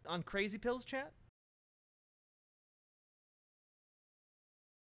on crazy pills, chat?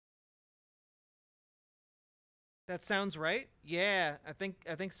 That sounds right. Yeah, I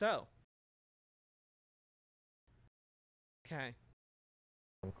think so. Okay.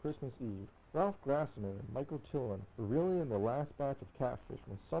 On Christmas Eve, Ralph Grassman and Michael Tillin were reeling in the last batch of catfish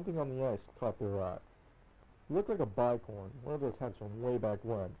when something on the ice caught their eye. It looked like a bicorn, one of those hats from way back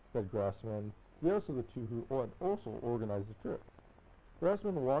when, said Grassman, the other of the two who had also organized the trip.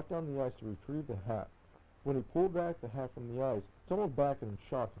 Grassman walked down the ice to retrieve the hat. When he pulled back the hat from the ice, tumbled back in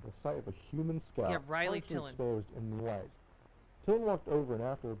shock at the sight of a human scalp, yeah, Riley partially Tillin. exposed in the ice. Tillin walked over and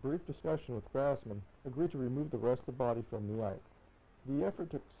after a brief discussion with Grassman, agreed to remove the rest of the body from the ice. The effort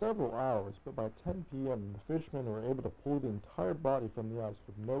took several hours, but by 10 p.m. the fishermen were able to pull the entire body from the ice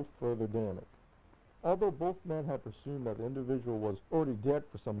with no further damage. Although both men had presumed that the individual was already dead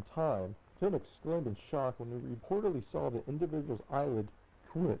for some time, Tim exclaimed in shock when he reportedly saw the individual's eyelid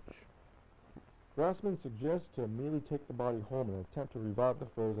twitch. Grassman suggested to immediately take the body home in an attempt to revive the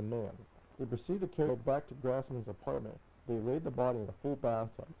frozen man. They proceeded to carry it back to Grassman's apartment. They laid the body in a full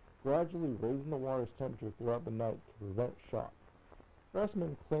bathtub, gradually raising the water's temperature throughout the night to prevent shock.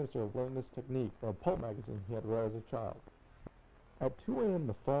 Grassman claims to have learned this technique from a pulp magazine he had read as a child. At 2 a.m.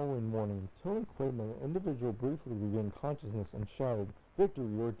 the following morning, Tillin claimed that an individual briefly regained consciousness and shouted,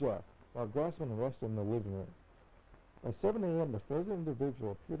 "Victory or death," while Grassman rested in the living room. By 7 a.m. the frozen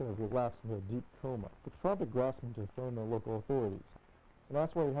individual appeared to have relapsed into a deep coma, which prompted Grassman to phone the local authorities. When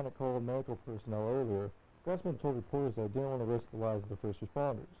asked why he hadn't called medical personnel earlier, Grassman told reporters that he didn't want to risk the lives of the first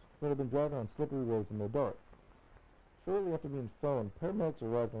responders, who had been driving on slippery roads in the dark. Shortly after being phoned, paramedics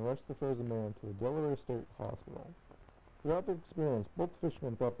arrived and rushed the frozen man to the Delaware State Hospital. Throughout the experience, both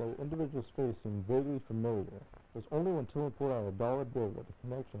fishermen thought that the individual's face seemed vaguely familiar. It was only when Tillin pulled out a dollar bill that the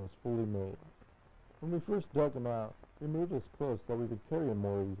connection was fully made. When we first dug him out, we moved his clothes so that we could carry him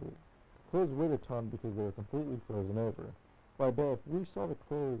more easily. Clothes weighed a ton because they were completely frozen over. By then, if we saw the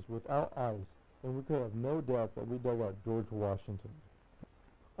clothes without ice, then we could have no doubts that we dug out George Washington.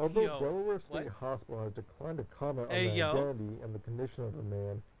 Although Delaware State Hospital has declined to comment on the identity and the condition of the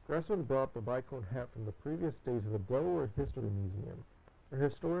man, Grassman brought the bicorn hat from the previous day to the Delaware History Museum, where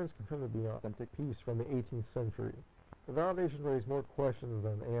historians confirm to be an authentic piece from the 18th century. The validation raised more questions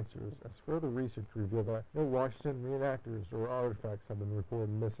than answers, as further research revealed that no Washington reenactors or artifacts have been reported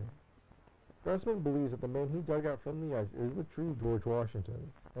missing. Grassman believes that the man he dug out from the ice is the true George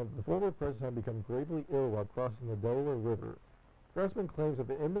Washington, and that the former president had become gravely ill while crossing the Delaware River. Grassman claims that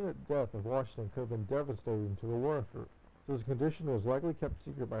the imminent death of Washington could have been devastating to the war effort, so his condition was likely kept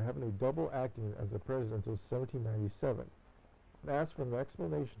secret by having a double acting as the president until 1797. When asked for an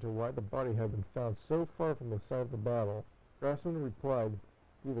explanation to why the body had been found so far from the site of the battle, Grassman replied,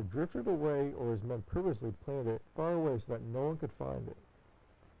 "He either drifted away or his men purposely planted it far away so that no one could find it."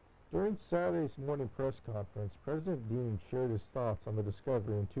 During Saturday's morning press conference, President Dean shared his thoughts on the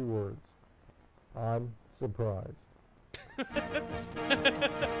discovery in 2 words. "I'm surprised."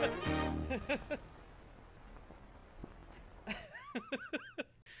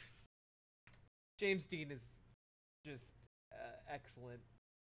 James Dean is just excellent.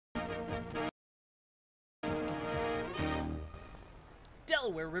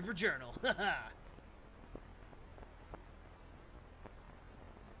 Delaware River Journal.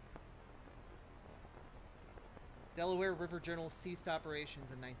 Delaware River Journal ceased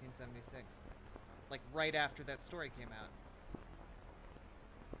operations in 1976. Like right after that story came out.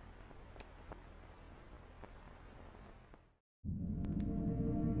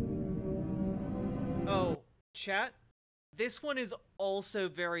 Oh, chat? This one is also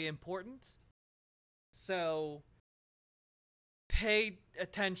very important, so pay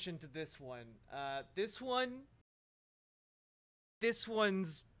attention to this one. This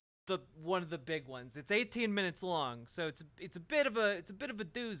one's one of the big ones. It's 18 minutes long, so it's a bit of a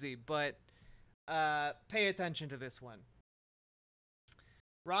doozy, but pay attention to this one.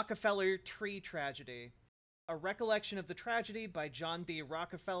 Rockefeller Tree Tragedy. A Recollection of the Tragedy by John D.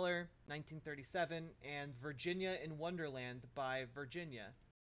 Rockefeller, 1937, and Virginia in Wonderland by Virginia.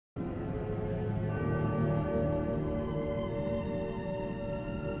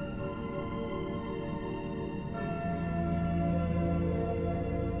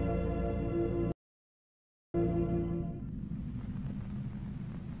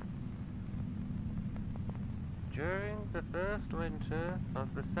 During the first winter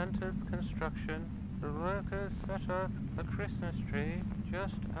of the center's construction, the workers set up a Christmas tree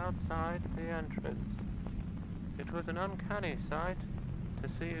just outside the entrance. It was an uncanny sight to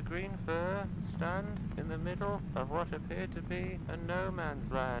see a green fir stand in the middle of what appeared to be a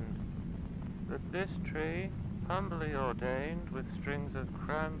no-man's land. But this tree, humbly ordained with strings of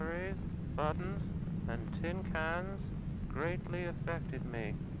cranberries, buttons, and tin cans, greatly affected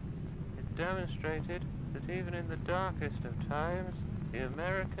me. It demonstrated that even in the darkest of times, the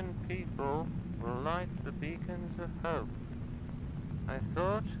American people will light the beacons of hope. I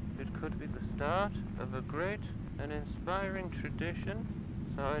thought it could be the start of a great and inspiring tradition,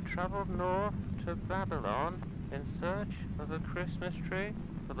 so I traveled north to Babylon in search of a Christmas tree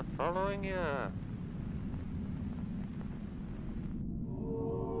for the following year.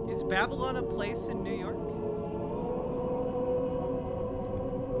 Is Babylon a place in New York?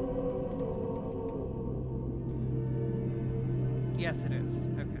 Yes, it is.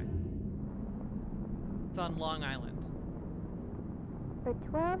 Okay. It's on Long Island. For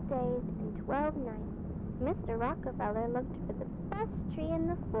 12 days and 12 nights, Mr. Rockefeller looked for the best tree in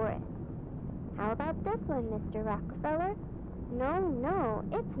the forest. How about this one, Mr. Rockefeller? No, no,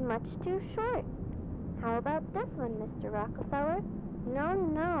 it's much too short. How about this one, Mr. Rockefeller? No,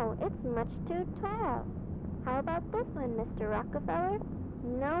 no, it's much too tall. How about this one, Mr. Rockefeller?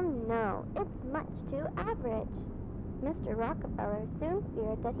 No, no, it's much too average. Mr. Rockefeller soon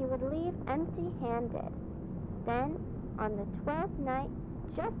feared that he would leave empty-handed. Then, on the 12th night,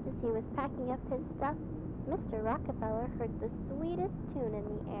 just as he was packing up his stuff, Mr. Rockefeller heard the sweetest tune in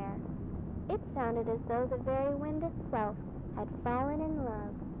the air. It sounded as though the very wind itself had fallen in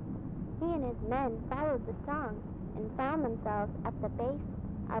love. He and his men followed the song and found themselves at the base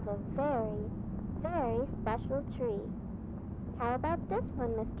of a very, very special tree. How about this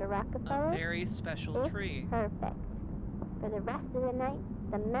one, Mr. Rockefeller? A very special tree. Perfect. For the rest of the night,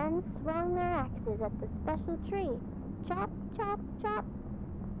 the men swung their axes at the special tree. Chop, chop, chop.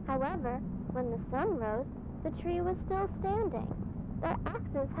 However, when the sun rose, the tree was still standing. Their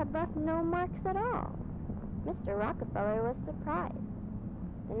axes had left no marks at all. Mr. Rockefeller was surprised.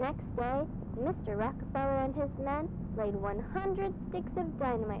 The next day, Mr. Rockefeller and his men laid 100 sticks of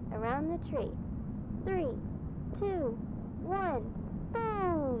dynamite around the tree. 3, 2, 1,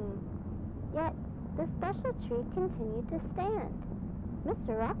 boom! Yet, the special tree continued to stand.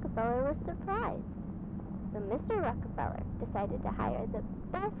 Mr. Rockefeller was surprised. So Mr. Rockefeller decided to hire the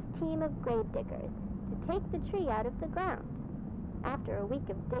best team of grave diggers to take the tree out of the ground. After a week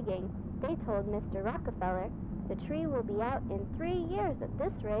of digging, they told Mr. Rockefeller, the tree will be out in 3 years at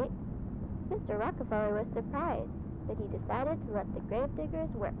this rate. Mr. Rockefeller was surprised, but he decided to let the grave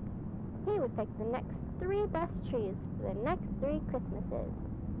diggers work. He would pick the next 3 best trees for the next 3 Christmases.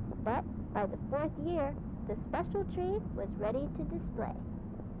 But by the 4th year, the special tree was ready to display.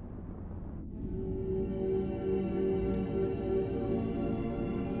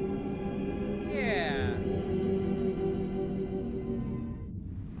 Yeah.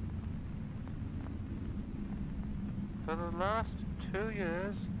 For the last 2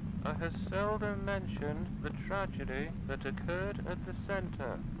 years, I have seldom mentioned the tragedy that occurred at the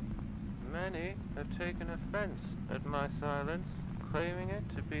center. Many have taken offense at my silence, claiming it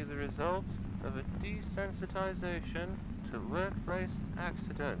to be the result of a desensitization to workplace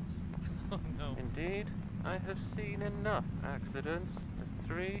accidents. Oh no. Indeed, I have seen enough accidents in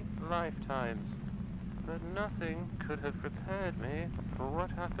 3 lifetimes, but nothing could have prepared me for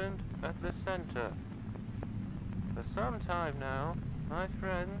what happened at the center. For some time now, my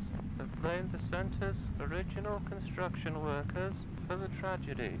friends have blamed the center's original construction workers for the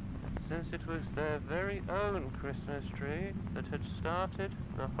tragedy, since it was their very own Christmas tree that had started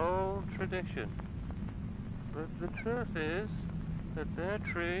the whole tradition. But the truth is that their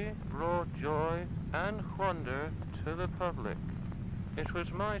tree brought joy and wonder to the public. It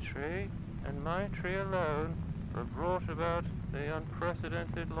was my tree, and my tree alone, but brought about the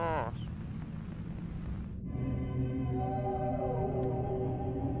unprecedented loss.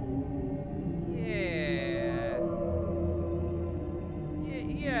 Yeah.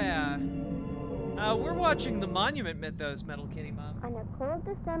 We're watching the Monument Mythos, Metal Kitty Mom. On a cold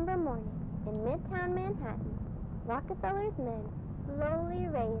December morning in Midtown Manhattan, Rockefeller's men slowly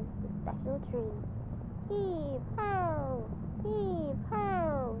raised the special tree. Heave ho! Heave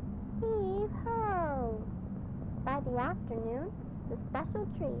ho! Heave ho! By the afternoon, the special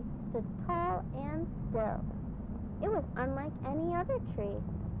tree stood tall and still. It was unlike any other tree,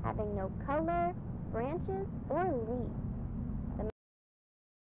 having no color, branches, or leaves.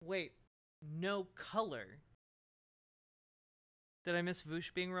 Wait, no color? Did I miss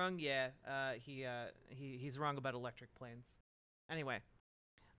Voosh being wrong? Yeah, he's wrong about electric planes. Anyway,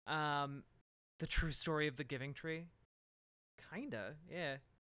 the true story of the Giving Tree? Kinda, yeah.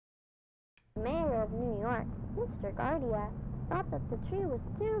 The mayor of New York, Mr. Guardia, thought that the tree was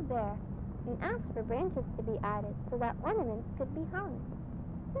too bare and asked for branches to be added so that ornaments could be hung.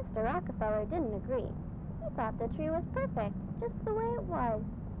 Mr. Rockefeller didn't agree. He thought the tree was perfect, just the way it was.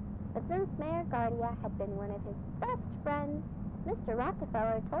 But since Mayor Guardia had been one of his best friends, Mr.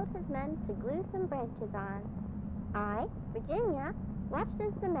 Rockefeller told his men to glue some branches on. I, Virginia, watched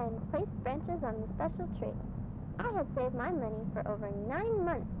as the men placed branches on the special tree. I had saved my money for over 9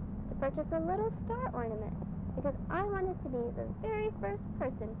 months to purchase a little star ornament because I wanted to be the very first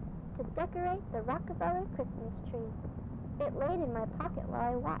person to decorate the Rockefeller Christmas tree. It laid in my pocket while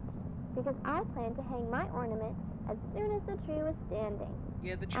I watched because I planned to hang my ornament as soon as the tree was standing.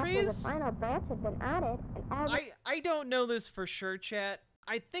 Yeah, the trees... After the final branch had been added and all the... I don't know this for sure, chat.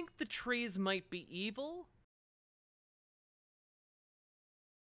 I think the trees might be evil.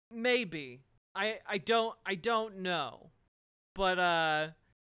 Maybe. I don't know. But,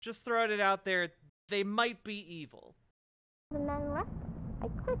 just throwing it out there, they might be evil. The men left. I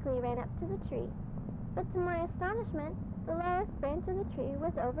quickly ran up to the tree. But to my astonishment, the lowest branch of the tree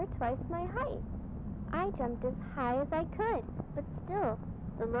was over twice my height. I jumped as high as I could, but still,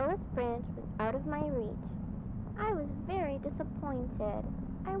 the lowest branch was out of my reach. I was very disappointed.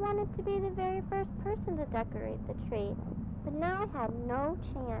 I wanted to be the very first person to decorate the tree, but now I had no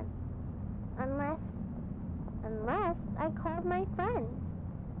chance. Unless I called my friends.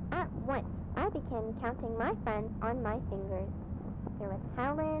 At once, I began counting my friends on my fingers. There was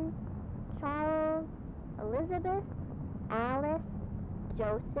Helen, Charles, Elizabeth, Alice,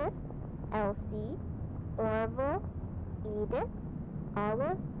 Joseph, Elsie, Orville, Edith,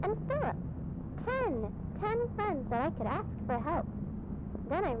 Olive, and Philip. 10 friends that I could ask for help.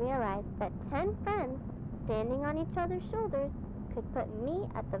 Then I realized that 10 friends standing on each other's shoulders could put me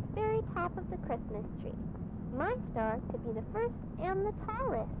at the very top of the Christmas tree. My star could be the first and the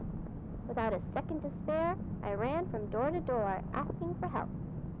tallest. Without a second to spare, I ran from door to door asking for help.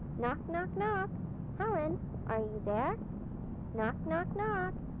 Knock, knock, knock. Helen, are you there? Knock, knock,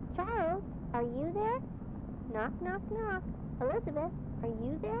 knock. Charles, are you there? Knock, knock, knock. Elizabeth, are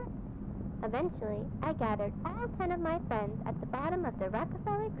you there? Eventually, I gathered all 10 of my friends at the bottom of the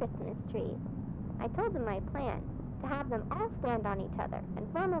Rockefeller Christmas tree. I told them my plan, to have them all stand on each other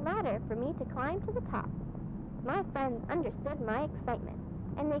and form a ladder for me to climb to the top. My friends understood my excitement,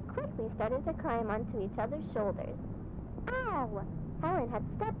 and they quickly started to climb onto each other's shoulders. Ow! Helen had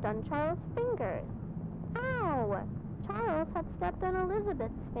stepped on Charles' fingers. Ow! Charles had stepped on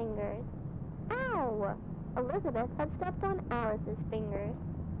Elizabeth's fingers. Ow! Elizabeth had stepped on Alice's fingers.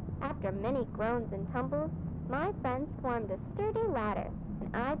 After many groans and tumbles, my friends formed a sturdy ladder,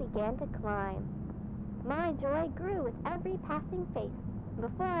 and I began to climb. My joy grew with every passing face, and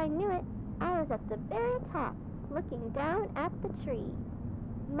before I knew it, I was at the very top, looking down at the tree.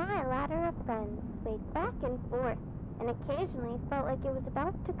 My ladder of friends swayed back and forth, and occasionally felt like it was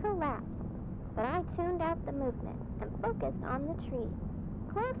about to collapse. But I tuned out the movement and focused on the tree.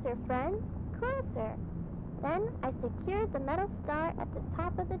 Closer, friends, closer. Then I secured the metal star at the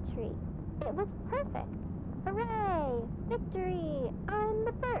top of the tree. It was perfect. Hooray! Victory! I'm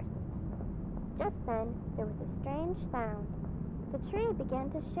the first! Just then, there was a strange sound. The tree began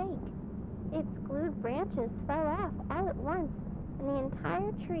to shake. Its glued branches fell off all at once, and the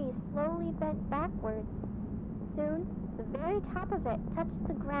entire tree slowly bent backwards. Soon, the very top of it touched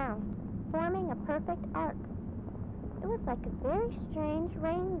the ground, forming a perfect arc. It was like a very strange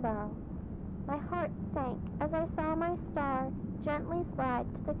rainbow. My heart sank as I saw my star gently slide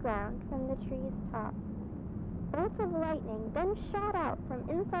to the ground from the tree's top. Bolts of lightning then shot out from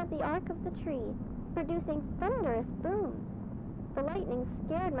inside the arc of the tree, producing thunderous booms. The lightning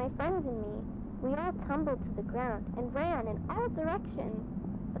scared my friends and me. We all tumbled to the ground and ran in all directions,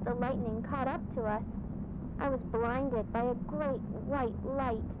 but the lightning caught up to us. I was blinded by a great white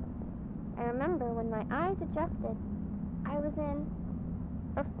light. I remember when my eyes adjusted, I was in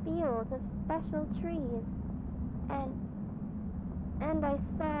a field of special trees, and I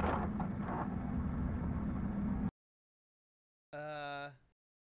saw...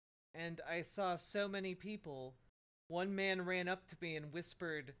 And I saw so many people. One man ran up to me and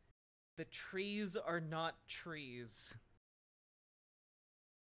whispered, "The trees are not trees."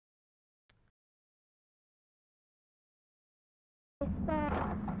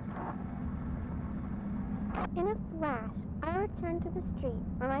 In a flash, I returned to the street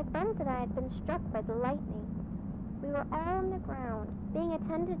where my friends and I had been struck by the lightning. We were all on the ground, being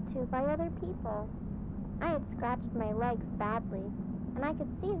attended to by other people. I had scratched my legs badly, and I could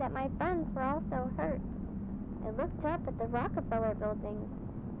see that my friends were also hurt. I looked up at the Rockefeller buildings,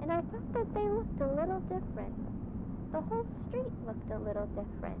 and I thought that they looked a little different. The whole street looked a little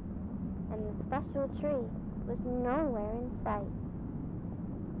different, and the special tree was nowhere in sight.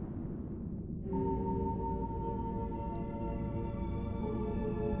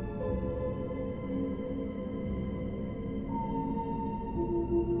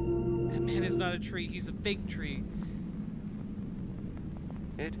 That man is not a tree, he's a fake tree.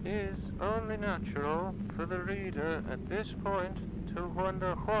 It is only natural for the reader at this point to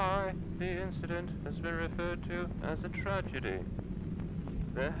wonder why the incident has been referred to as a tragedy.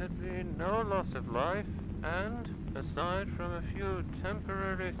 There had been no loss of life, and, aside from a few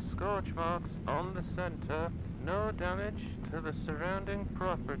temporary scorch marks on the center, no damage to the surrounding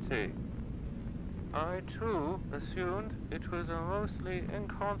property. I, too, assumed it was a mostly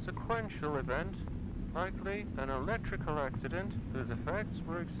inconsequential event, likely an electrical accident whose effects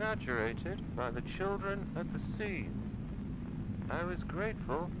were exaggerated by the children at the scene. I was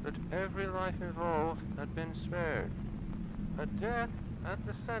grateful that every life involved had been spared. A death at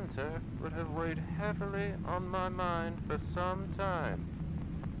the center would have weighed heavily on my mind for some time.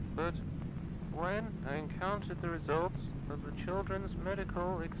 But when I encountered the results of the children's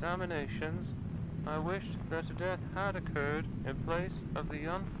medical examinations, I wished that a death had occurred in place of the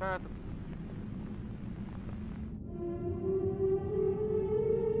unfathomable.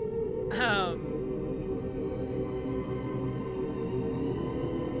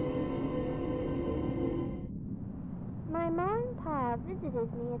 My mom and pa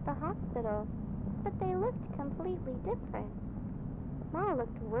visited me at the hospital, but they looked completely different. Ma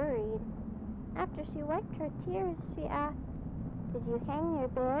looked worried. After she wiped her tears, she asked, "Did you hang your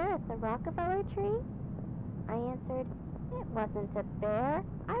bear at the Rockefeller tree?" I answered, "It wasn't a bear.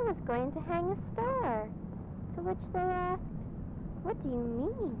 I was going to hang a star." To which they asked, "What do you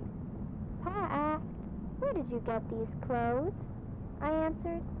mean?" Pa asked, "Where did you get these clothes?" I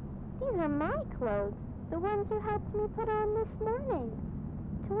answered, "These are my clothes, the ones you helped me put on this morning."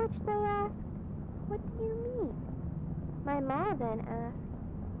 To which they asked, "What do you mean?" My ma then asked,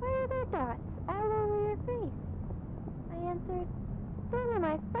 "Why are there dots all over your face?" I answered, "Those are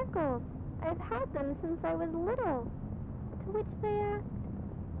my freckles. I've had them since I was little." To which they asked,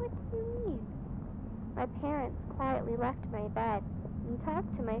 "What do you mean?" My parents quietly left my bed and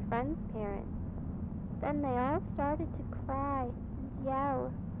talked to my friends' parents. Then they all started to cry and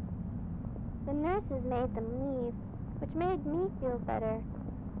yell. The nurses made them leave, which made me feel better.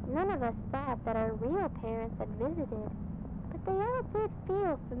 None of us thought that our real parents had visited, but they all did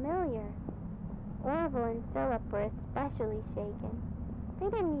feel familiar. Orville and Philip were especially shaken. They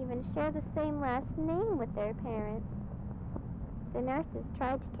didn't even share the same last name with their parents. The nurses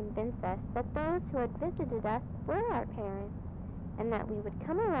tried to convince us that those who had visited us were our parents, and that we would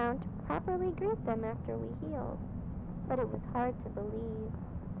come around to properly greet them after we healed. But it was hard to believe.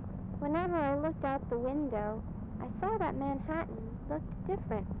 Whenever I looked out the window, I saw that Manhattan looked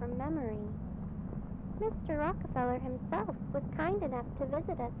different from memory. Mr. Rockefeller himself was kind enough to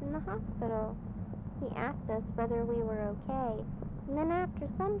visit us in the hospital. He asked us whether we were okay, and then after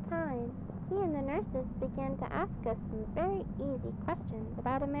some time, he and the nurses began to ask us some very easy questions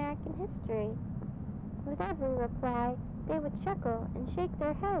about American history. With every reply, they would chuckle and shake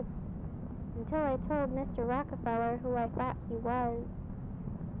their heads, until I told Mr. Rockefeller who I thought he was.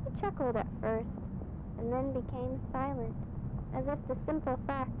 He chuckled at first, and then became silent, as if the simple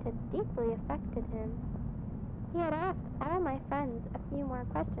fact had deeply affected him. He had asked all my friends a few more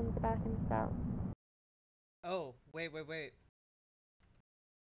questions about himself. Oh, wait.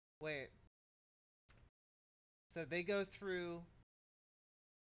 So they go through...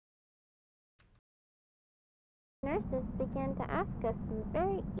 Nurses began to ask us some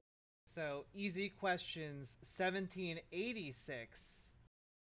very... So, easy questions, 1786.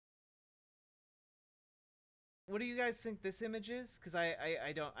 What do you guys think this image is? Because I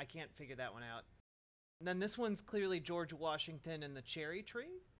can't figure that one out. And then this one's clearly George Washington and the cherry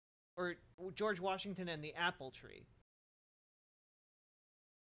tree? Or George Washington and the apple tree.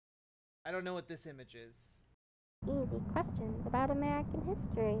 I don't know what this image is. Easy questions about American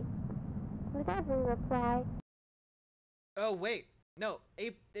history. With every reply, Oh, wait. No,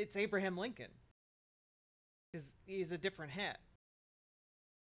 it's Abraham Lincoln. Because he's a different hat.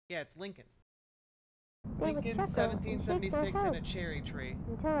 Yeah, it's Lincoln. they would Lincoln, chuckle and shake their 1776, and a heads cherry tree.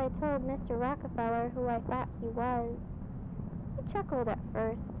 until I told Mr. Rockefeller who I thought he was. He chuckled at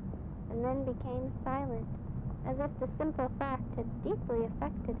first, and then became silent, as if the simple fact had deeply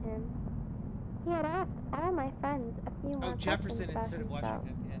affected him. He had asked all my friends a few more Jefferson questions about instead of himself,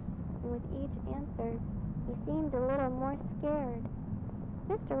 Washington, yeah. and with each answer, he seemed a little more scared.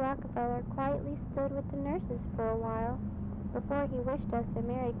 Mr. Rockefeller quietly stood with the nurses for a while, before he wished us a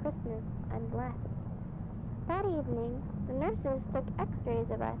Merry Christmas and left. That evening, the nurses took x-rays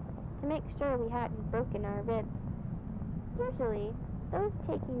of us to make sure we hadn't broken our ribs. Usually, those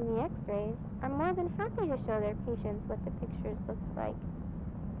taking the x-rays are more than happy to show their patients what the pictures looked like.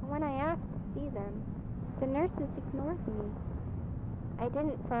 But when I asked to see them, the nurses ignored me. I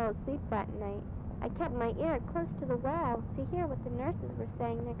didn't fall asleep that night. I kept my ear close to the wall to hear what the nurses were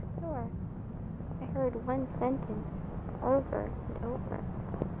saying next door. I heard one sentence over and over.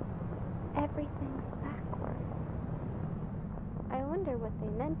 Everything's backward. I wonder what they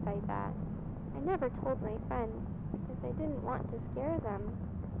meant by that. I never told my friends because I didn't want to scare them.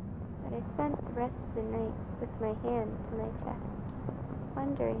 But I spent the rest of the night with my hand to my chest,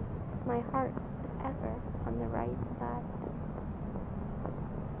 wondering if my heart was ever on the right side.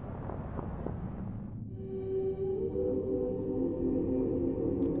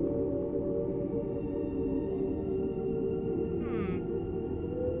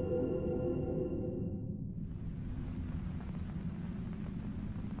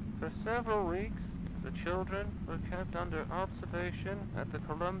 For several weeks, the children were kept under observation at the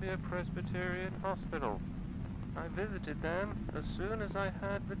Columbia Presbyterian Hospital. I visited them as soon as I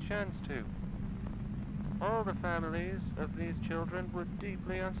had the chance to. All the families of these children were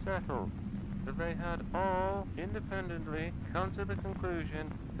deeply unsettled, for they had all independently come to the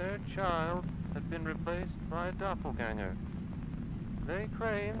conclusion their child had been replaced by a doppelganger. They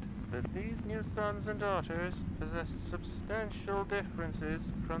claimed that these new sons and daughters possessed substantial differences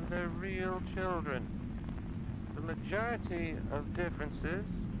from their real children. The majority of differences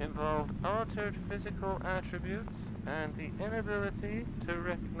involved altered physical attributes and the inability to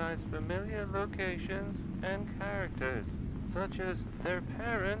recognize familiar locations and characters, such as their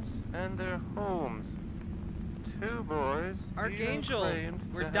parents and their homes. Two boys Archangel, even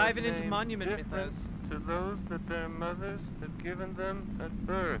claimed we're to have diving into names monument different mythos. to those that their mothers had given them at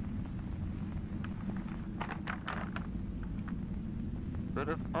birth. But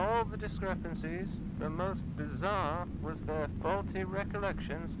of all the discrepancies, the most bizarre was their faulty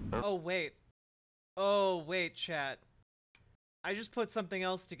recollections of— Oh wait, chat. I just put something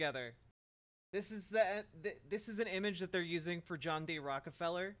else together. This is this is an image that they're using for John D.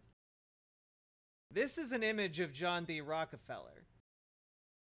 Rockefeller. This is an image of John D. Rockefeller.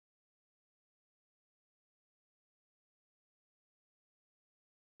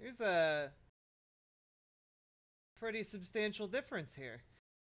 There's a pretty substantial difference here,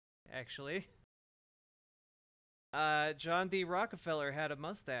 actually. John D. Rockefeller had a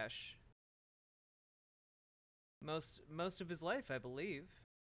mustache. Most of his life, I believe.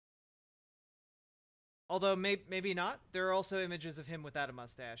 Although maybe not. There are also images of him without a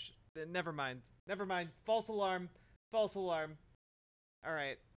mustache. Never mind. Never mind. False alarm. False alarm. All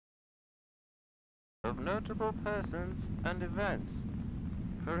right. Of notable persons and events.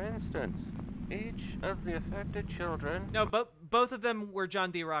 For instance, each of the affected children— No, both of them were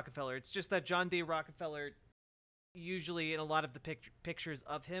John D. Rockefeller. It's just that John D. Rockefeller, usually in a lot of the pictures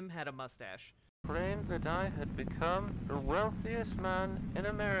of him, had a mustache. Claimed that I had become the wealthiest man in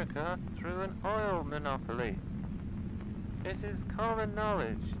America through an oil monopoly. It is common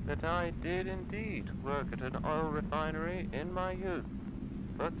knowledge that I did indeed work at an oil refinery in my youth,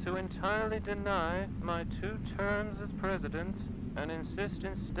 but to entirely deny my 2 terms as president and insist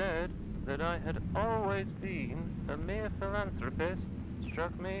instead that I had always been a mere philanthropist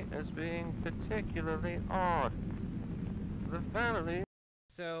struck me as being particularly odd. The family—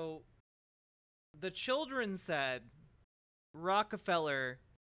 So, the children said Rockefeller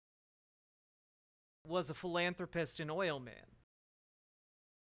was a philanthropist and oil man.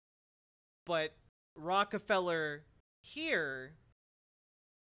 But Rockefeller here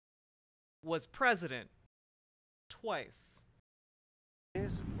was president twice.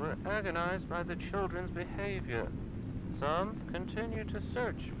 were agonized by the children's behavior. Some continue to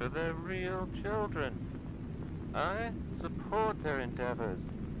search for their real children. I support their endeavors,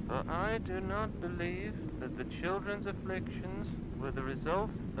 for I do not believe that the children's afflictions were the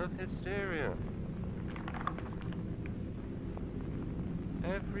result of hysteria.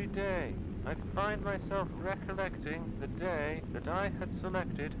 Every day, I find myself recollecting the day that I had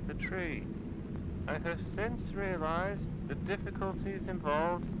selected the tree. I have since realized the difficulties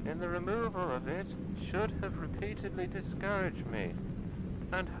involved in the removal of it should have repeatedly discouraged me.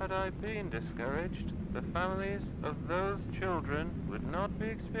 And had I been discouraged, the families of those children would not be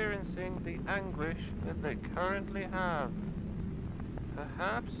experiencing the anguish that they currently have.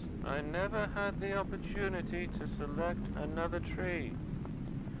 Perhaps I never had the opportunity to select another tree.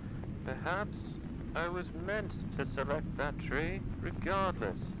 Perhaps I was meant to select that tree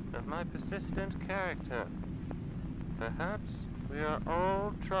regardless of my persistent character. Perhaps we are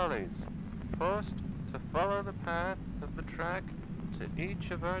all trolleys, forced to follow the path of the track to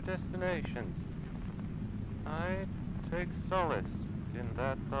each of our destinations. I take solace in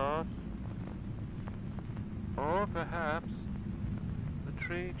that thought. Or perhaps the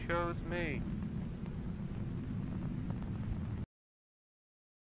tree chose me.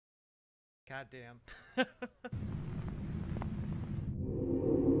 Goddamn.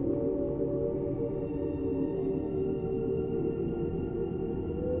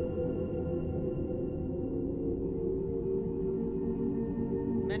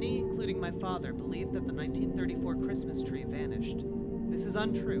 Many, including my father, believe that the 1934 Christmas tree vanished. This is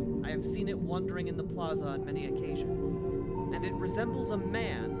untrue. I have seen it wandering in the plaza on many occasions, and it resembles a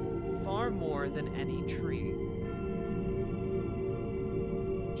man far more than any tree.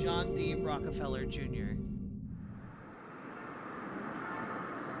 John D. Rockefeller, Jr.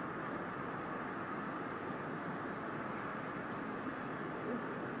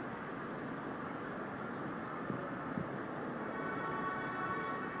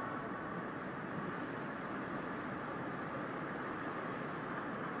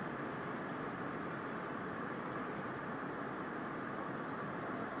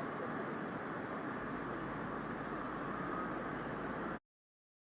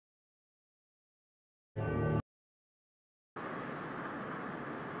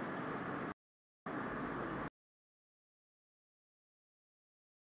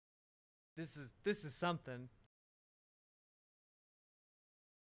 This is something.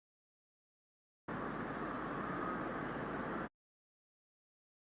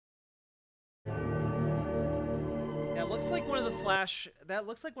 That looks like one of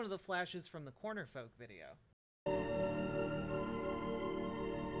the flashes from the Corner Folk video.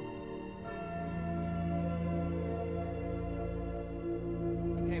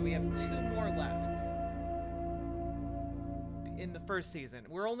 Okay, we have 2 more left in the first season.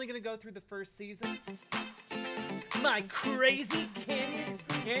 We're only gonna go through the first season. My crazy canyon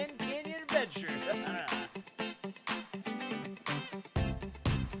adventure.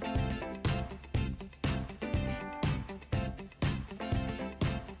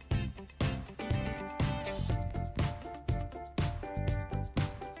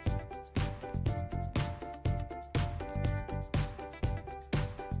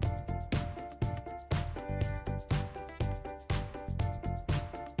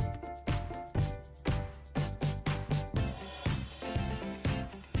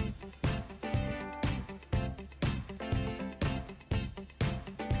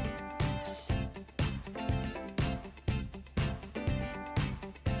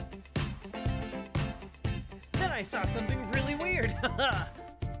 I saw something really weird.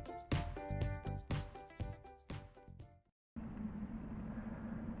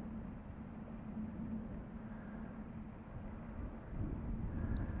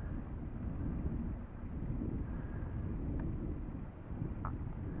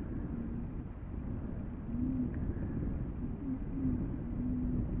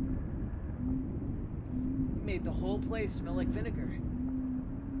 Made the whole place smell like vinegar.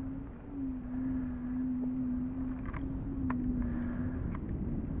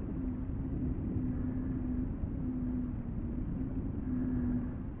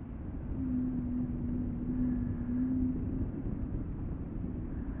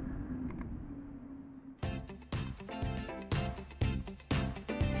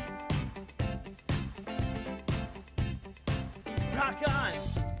 Rock on!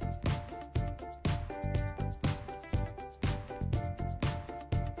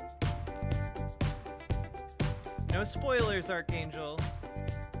 No spoilers, Archangel.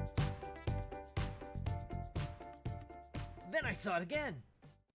 Then I saw it again.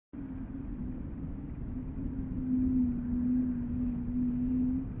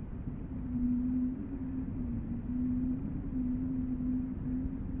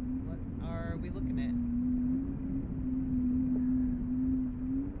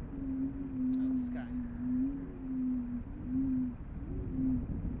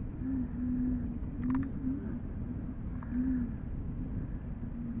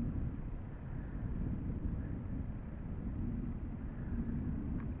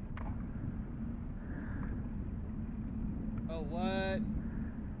 Oh, what?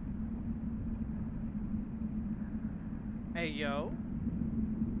 Hey, yo.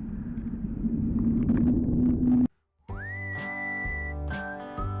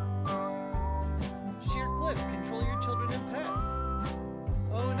 Sheer cliff, control your children and pets.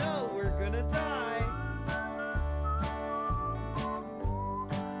 Oh no, we're gonna die.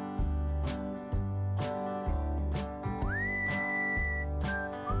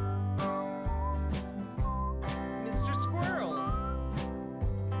 Mr. Squirrel.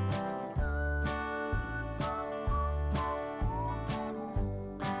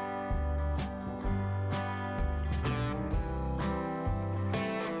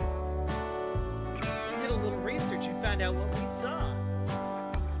 We did a little research and found out what we saw.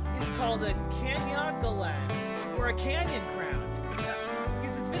 It's called a canyon gland, or a canyon crown.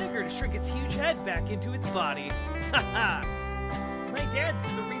 Uses vinegar to shrink its huge head back into its body. Haha! My dad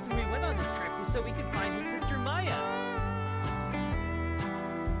said the reason we went on this trip was so we could find his sister Maya.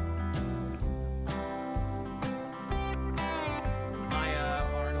 Maya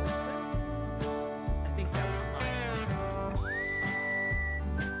Arnoldson? I think that was Maya.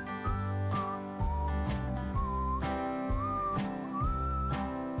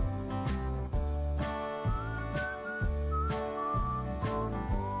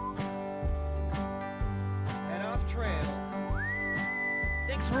 Head off trail.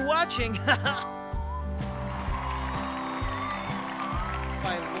 Thanks for watching!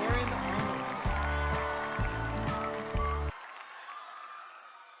 By Lauren Arnoldson.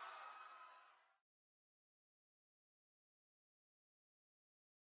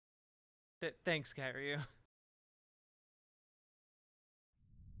 Thanks, Kyryu.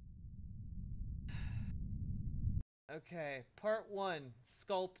 Okay, part 1,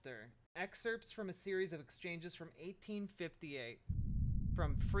 Sculptor. Excerpts from a series of exchanges from 1858.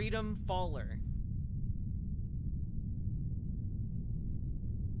 From Freedom Faller.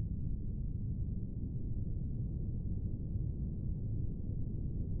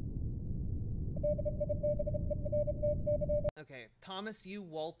 Okay, Thomas U.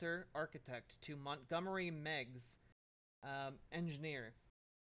 Walter, architect, to Montgomery Meigs, engineer.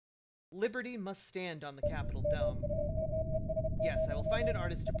 Liberty must stand on the Capitol dome. Yes, I will find an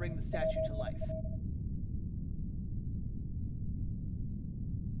artist to bring the statue to life.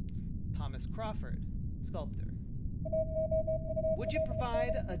 Thomas Crawford, sculptor. Would you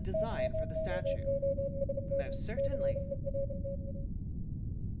provide a design for the statue? Most certainly.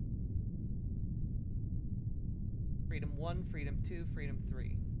 Freedom 1, Freedom 2, Freedom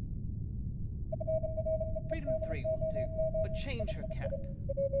 3. Freedom 3 will do, but change her cap.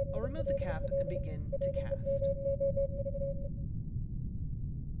 I'll remove the cap and begin to cast.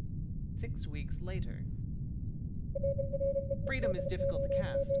 6 weeks later. Freedom is difficult to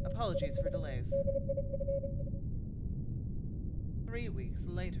cast. Apologies for delays. 3 weeks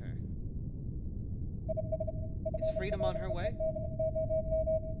later. Is Freedom on her way?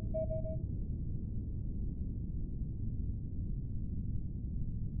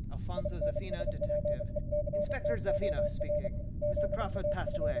 Alfonso Zaffino, detective. Inspector Zaffino speaking. Mr. Crawford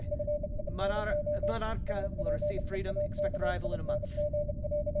passed away. Monarca will receive freedom. Expect arrival in a month.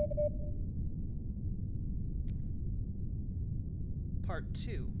 Part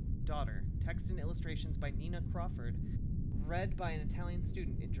 2. Daughter. Text and illustrations by Nina Crawford. Read by an Italian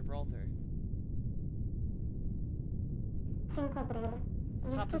student in Gibraltar.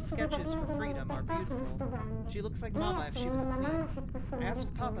 Papa's sketches for freedom are beautiful. She looks like Mama if she was a queen. I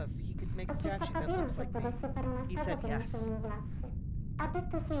asked Papa if he could make a statue that looks like me. He said yes.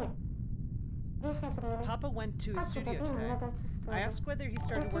 Papa went to his studio today. I asked whether he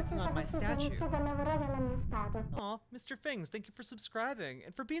started working on my statue. Aw, Mr. Fings, thank you for subscribing,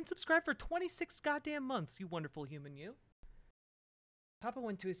 and for being subscribed for 26 goddamn months, you wonderful human you. Papa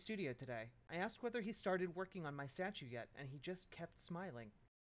went to his studio today. I asked whether he started working on my statue yet, and he just kept smiling.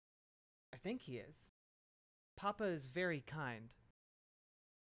 I think he is. Papa is very kind.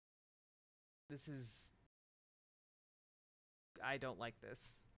 This is... I don't like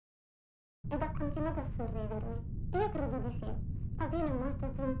this. Ed ha continuato a sorridermi. Io credo di sì. Papino è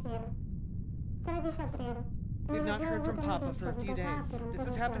molto gentile. 13 aprile. We've not heard from Papa for a few days. This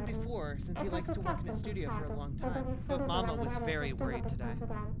has happened before, since he likes to work in a studio for a long time. But Mama was very worried today.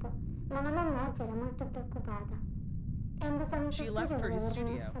 Ma la mamma oggi era molto preoccupata. È andata in She left for his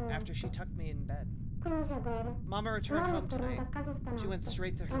studio after she tucked me in bed. 15 aprile. Mama returned Mamma è home tornata tonight. a casa She went stanotte.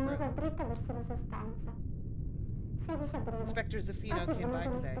 straight to È her andata room. dritta verso la sua stanza. 16 aprile. Inspector Zaffino Oggi è came by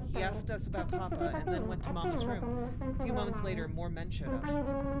venuto today. He l'ispettore. asked us Ci ha about chiesto di Papa and then Papino. went to È Mama's poi entrato room. nella stanza A few della moments mamma. later, more men showed Un up. paio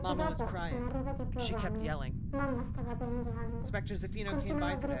di minuti Mama was dopo crying. sono arrivati più She kept uomini. yelling. Mamma stava piangendo. Inspector Zaffino came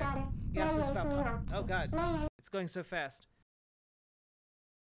by Continuava a today. gridare. He asked Lei us ha i about suoi Papa. occhi. Oh God, Lei ha it's going so fast.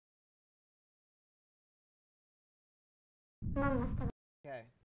 Mamma stava Okay.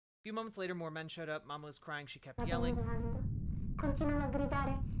 A few moments later, more men showed up. Mama was crying. She kept yelling. piangendo. Continuano a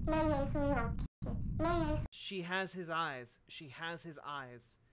gridare, lei ha I suoi occhi, lei ha I suoi She has his eyes. She has his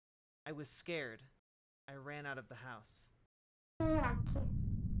eyes. I was scared. I ran out of the house. occhi.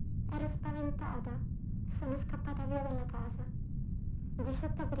 Ero spaventata. Sono scappata via dalla casa.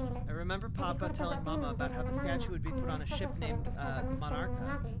 18 aprile. I remember Papa telling Mama about how the statue would be put on a ship named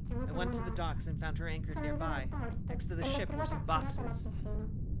Monarca. I went to the docks and found her anchored nearby. Next to the ship were some boxes.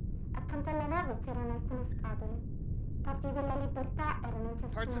 Accanto alla nave c'erano alcune scatole. Parti della libertà erano in ciascuno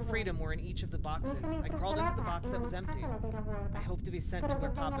Parts of freedom were in each of the boxes. I crawled into the box that was empty. I hope to be sent to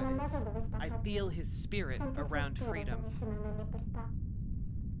where Papa is. I feel his spirit around freedom.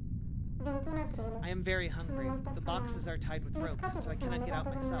 21 aprile. I am very hungry. The boxes are tied with rope, so I cannot get out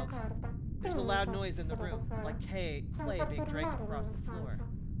myself. There's a loud noise in the room, like clay being dragged across the floor.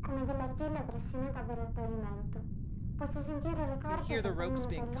 Come dell'argilla trascinata per il pavimento. Posso sentire le You corde hear the che ropes vanno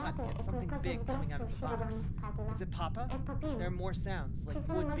being cut tagliate and e something qualcosa big di coming out of the grosso uscire da box. una scatola. Is it Papa? È Papino. There are more sounds, like Ci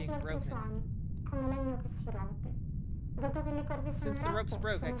sono wood molti being altri broken. suoni, come legno che si rompe. Dato che le corde sono Since the ropes rotte,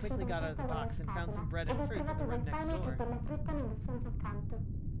 broke, I sono quickly uscito got out of the dalla box and found some bread scatola and ed ho fruit in the trovato room del next pane e door. della frutta nello stanzo accanto.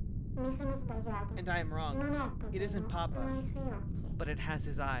 Mi sono sbagliata. And I am wrong. Non è Papino, It isn't Papa, ma ha I suoi occhi. but it has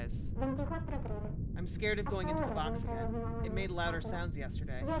his eyes. 24 aprile. I'm scared of going into the box again. It made louder sounds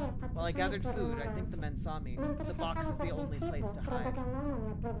yesterday. Ieri ho fatto While I solo gathered scorrere food, un I think the roso. men saw me. Mentre The box is cercavo the per only del place cibo, to credo hide. che un uomo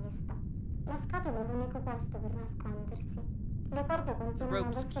mi abbia vista. La scatola è l'unico posto per nascondersi. Le corde The continuano ad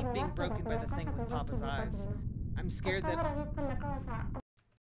ropes essere keep being rotte da broken by quella the cosa thing con with gli occhi Papa's di eyes. Papino. I'm Ho scared paura that che quella cosa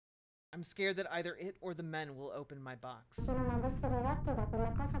either it or the men will open my box. continuano ad essere rotte da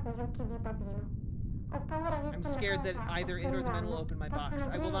quella cosa con gli occhi di Papino. Ho paura che I'm quella scared that cosa either o it or the men will quell'uomo open my box.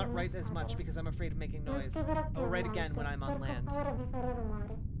 possano I will aprire not le write as much scatole. because I'm afraid of making Non noise. scriverò I più will write again when I'm on perché ho land. paura di fare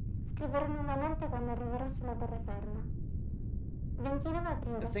rumore. Scriverò nuovamente quando arriverò sulla terraferma. 29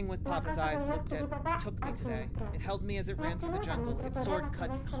 aprile. The thing with La Papa's cosa eyes con gli looked occhi di at papà took me oggi mi today. ha preso. It held me as it L'ha ran through the tenuta jungle. mentre Its correva sword cut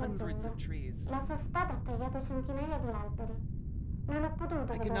attraverso la hundreds of giungla. trees. La sua spada ha tagliato centinaia di alberi. Non ho potuto I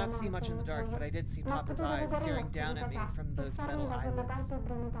could vedere not see molto much in the nel dark, buio, but I did see ma ho Papa's potuto eyes vedere gli staring occhi down di at me papà from those fissarmi metal da quelle eyelids.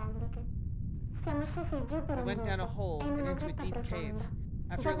 palpebre metalliche. Siamo scesi giù per We un went down a buco hole e in and una into a cripta deep cave. profonda.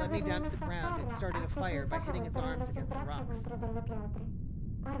 After it Dopo let me avermi down to the messo a ground, it terra, started ha a acceso fire il by fuoco hitting its per tenere arms le sue against the braccia rocks. contro delle pietre.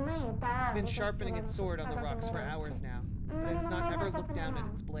 Ormai è da It's been ore che sharpening sfiora its la sword sua on the spada rocks con for le hours rocce. now, Ma but it non has ho not mai ever guardato looked più in down at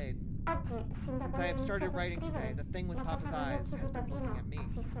alto. its blade. Oggi, sin da Since quando I ho have started iniziato a writing today, scrivere, the thing with la cosa Papa's con gli eyes occhi di has been looking Papino at me. ha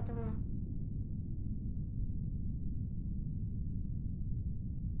fissato me.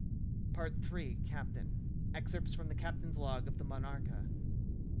 Part 3, Captain. Excerpts from the Captain's Log of the Monarca.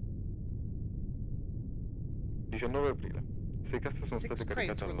 19 aprile. 6 casse sono 6 state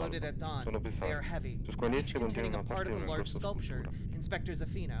crates caricate were loaded at all'alba. dawn. Sono They are pesanti. heavy, Ciascuna di each esse contiene containing a una part parte of di a una large grossa sculpture. scultura. Inspector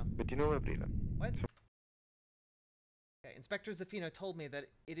Zaffino. 29 aprile. What? Okay, Inspector Zaffino told me that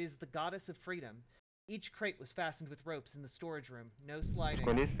it is the goddess of freedom. Each crate was fastened with ropes in the storage room. No sliding.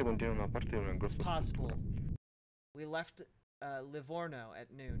 Ciascuna di esse contiene una parte di una It's grossa possible. scultura. We left Livorno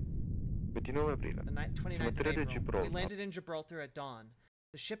at noon. 29 aprile. The Siamo 29th of atterrati a April. We Gibraltar. landed in Gibraltar at dawn.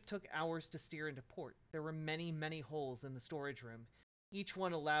 The ship took hours to steer into port. There were many, many holes in the storage room. Each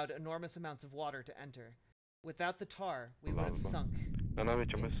one allowed enormous amounts of water to enter. Without the tar, we would have All'alba. sunk. La nave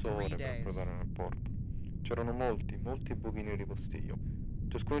ci ha in messo 3 ore per days. approdare nel porto. C'erano molti buchi neri postiglio.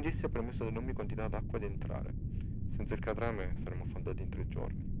 Ciascuno di essi ha permesso ad enormi quantità d'acqua di entrare. Senza il catrame saremmo affondati in 3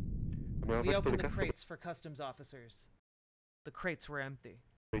 giorni. Abbiamo We aperto le opened the casse crates for customs officers. The crates were empty.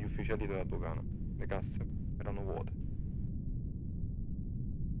 per gli ufficiali della dogana. Le casse erano vuote.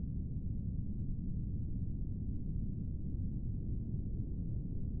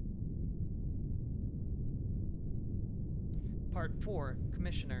 Part 4,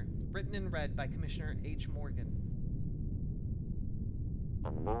 Commissioner. Written and read by Commissioner H. Morgan.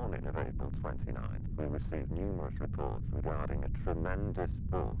 On the morning of April 29th, we received numerous reports regarding a tremendous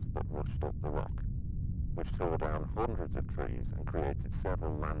force that rushed up the rock, which tore down hundreds of trees and created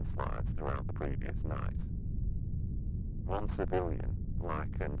several landslides throughout the previous night. One civilian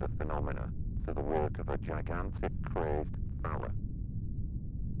likened the phenomena to the work of a gigantic crazed fowler.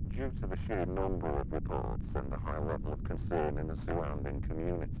 Due to the sheer number of reports and the high level of concern in the surrounding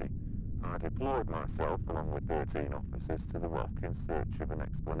community, I deployed myself along with 13 officers to the rock in search of an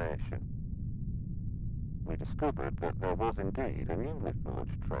explanation. We discovered that there was indeed a newly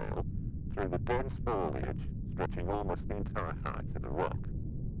forged trail through the dense foliage stretching almost the entire height of the rock.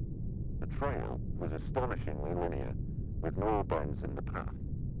 The trail was astonishingly linear, with no bends in the path.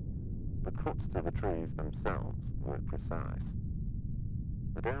 The cuts to the trees themselves were precise.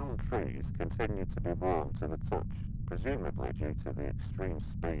 The downed trees continued to be warm to the touch, presumably due to the extreme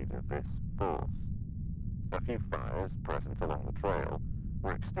speed of this force. A few fires present along the trail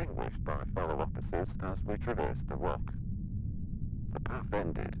were extinguished by fellow officers as we traversed the rock. The path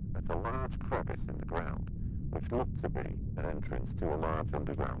ended at a large crevice in the ground, which looked to be an entrance to a large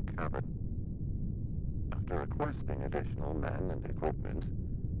underground cavern. After requesting additional men and equipment,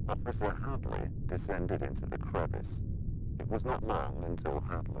 Officer Hadley descended into the crevice. It was not long until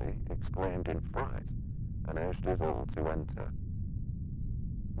Hadley exclaimed in fright and urged us all to enter.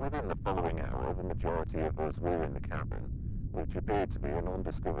 Within the following hour, the majority of us were in the cavern, which appeared to be an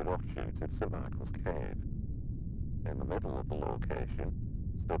undiscovered offshoot of St. Michael's Cave. In the middle of the location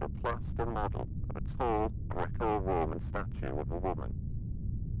stood a plaster model of a tall Greco-Roman statue of a woman.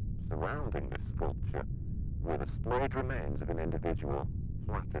 Surrounding this sculpture were the splayed remains of an individual,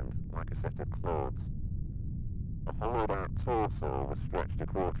 flattened like a set of clothes. A hollowed-out torso was stretched a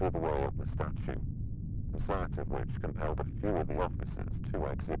quarter of the way up the statue, the sight of which compelled a few of the officers to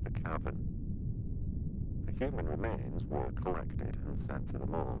exit the cavern. The human remains were collected and sent to the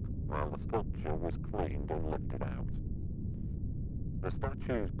morgue, while the sculpture was cleaned and lifted out. The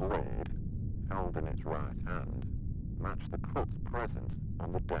statue's blade, held in its right hand, matched the cuts present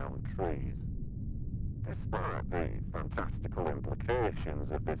on the downed trees. Despite the fantastical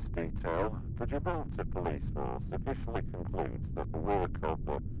implications of this detail, the Gibraltar police force officially concludes that the work of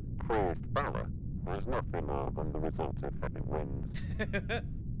the crazed fella was nothing more than the result of heavy winds.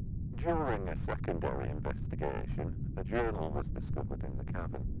 During a secondary investigation, a journal was discovered in the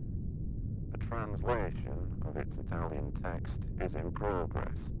cavern. A translation of its Italian text is in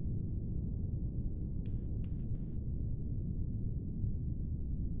progress.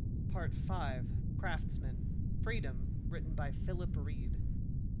 Part 5, Craftsman, Freedom, written by Philip Reed.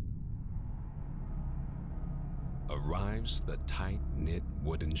 Arrives the tight-knit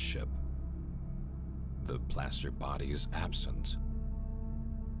wooden ship. The plaster body is absent.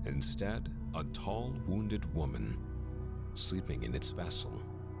 Instead, a tall, wounded woman, sleeping in its vessel,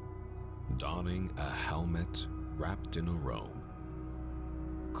 donning a helmet wrapped in a robe,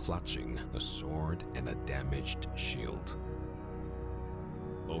 clutching a sword and a damaged shield.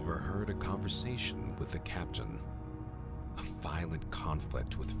 Overheard a conversation with the captain, a violent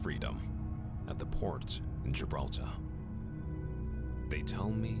conflict with Freedom at the port in Gibraltar. They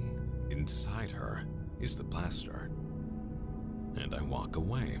tell me inside her is the plaster, and I walk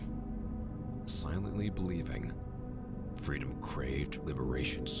away, silently believing Freedom craved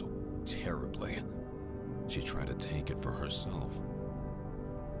liberation so terribly she tried to take it for herself.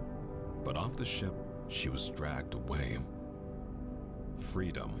 But off the ship, she was dragged away.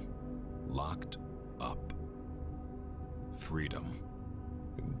 Freedom locked up. Freedom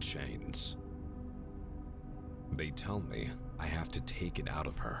in chains. They tell me I have to take it out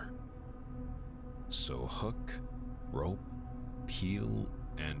of her. So hook, rope, peel,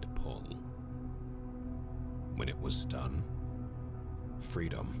 and pull. When it was done,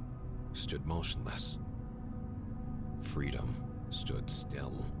 Freedom stood motionless. Freedom stood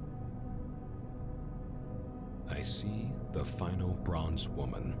still. I see the final bronze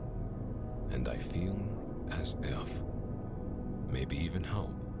woman, and I feel as if, maybe even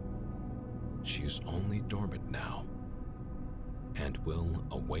hope, she is only dormant now, and will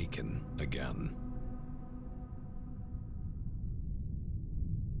awaken again.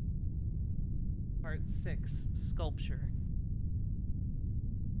 Part 6, Sculpture.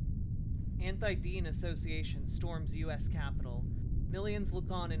 Anti-Dean Association storms U.S. Capitol. Millions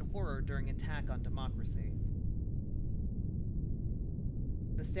look on in horror during attack on democracy.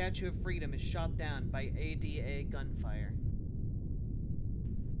 The Statue of Freedom is shot down by ADA gunfire.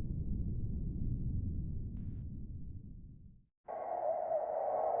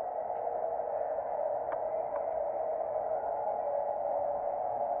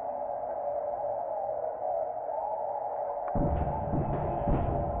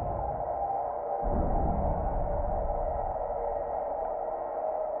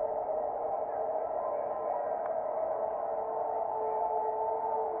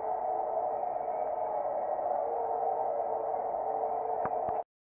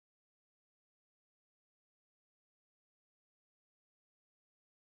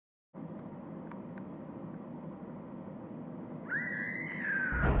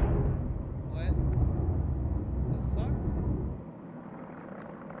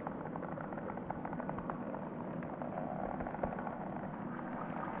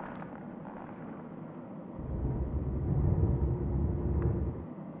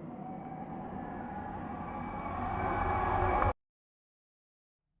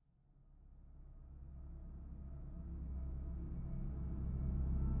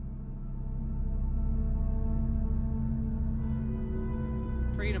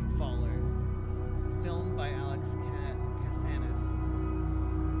 Freedom Faller, a film by Alex Casanis.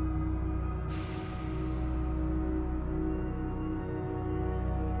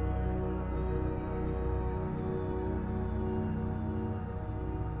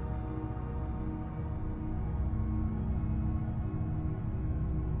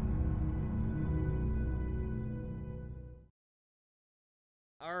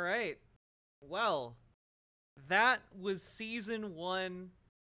 All right. Well, that was season 1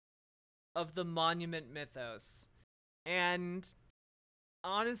 of the Monument Mythos. And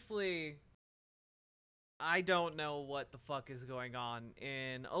honestly, I don't know what the fuck is going on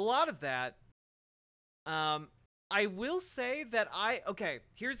in a lot of that. I will say that okay,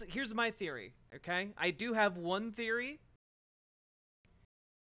 here's my theory, okay? I do have one theory.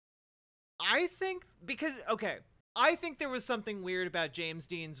 I think I think there was something weird about James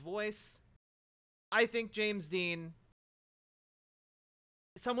Dean's voice. I think James Dean,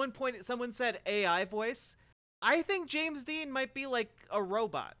 someone said AI voice. I think James Dean might be like a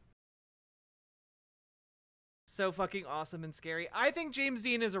robot. So fucking awesome and scary. I think James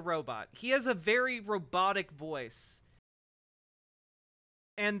Dean is a robot. He has a very robotic voice.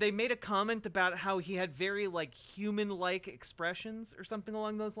 And they made a comment about how he had very, like, human-like expressions or something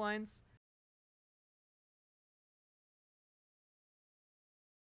along those lines.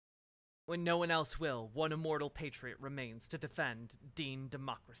 When no one else will, one immortal patriot remains to defend Dean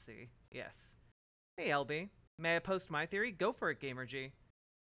democracy. Yes. Hey, LB. May I post my theory? Go for it, GamerG.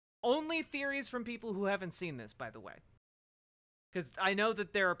 Only theories from people who haven't seen this, by the way. Because I know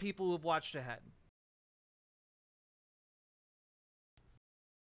that there are people who have watched ahead.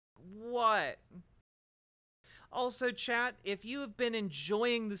 What? Also, chat, if you have been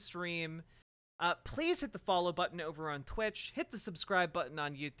enjoying the stream, please hit the follow button over on Twitch, hit the subscribe button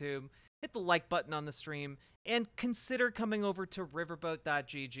on YouTube, hit the like button on the stream, and consider coming over to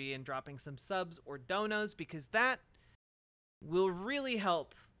riverboat.gg and dropping some subs or donos, because that will really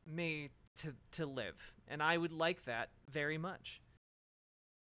help me to live, and I would like that very much.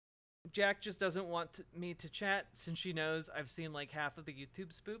 Jack just doesn't want me to chat since she knows I've seen like half of the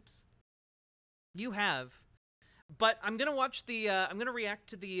YouTube spoops. You have. But I'm gonna watch the, I'm gonna react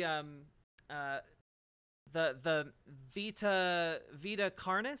to the Vita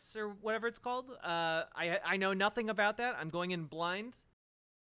Carnis, or whatever it's called. I know nothing about that. I'm going in blind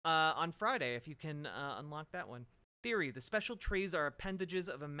on Friday, if you can unlock that one. Theory, the special trees are appendages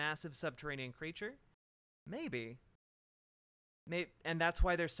of a massive subterranean creature? Maybe. And that's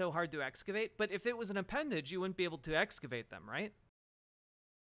why they're so hard to excavate. But if it was an appendage, you wouldn't be able to excavate them, right?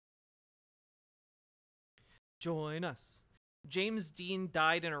 Join us. James Dean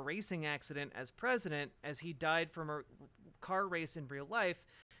died in a racing accident as president, as he died from a car race in real life.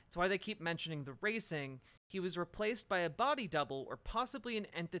 That's why they keep mentioning the racing. He was replaced by a body double, or possibly an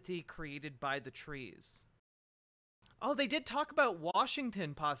entity created by the trees. Oh, they did talk about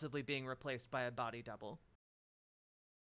Washington possibly being replaced by a body double.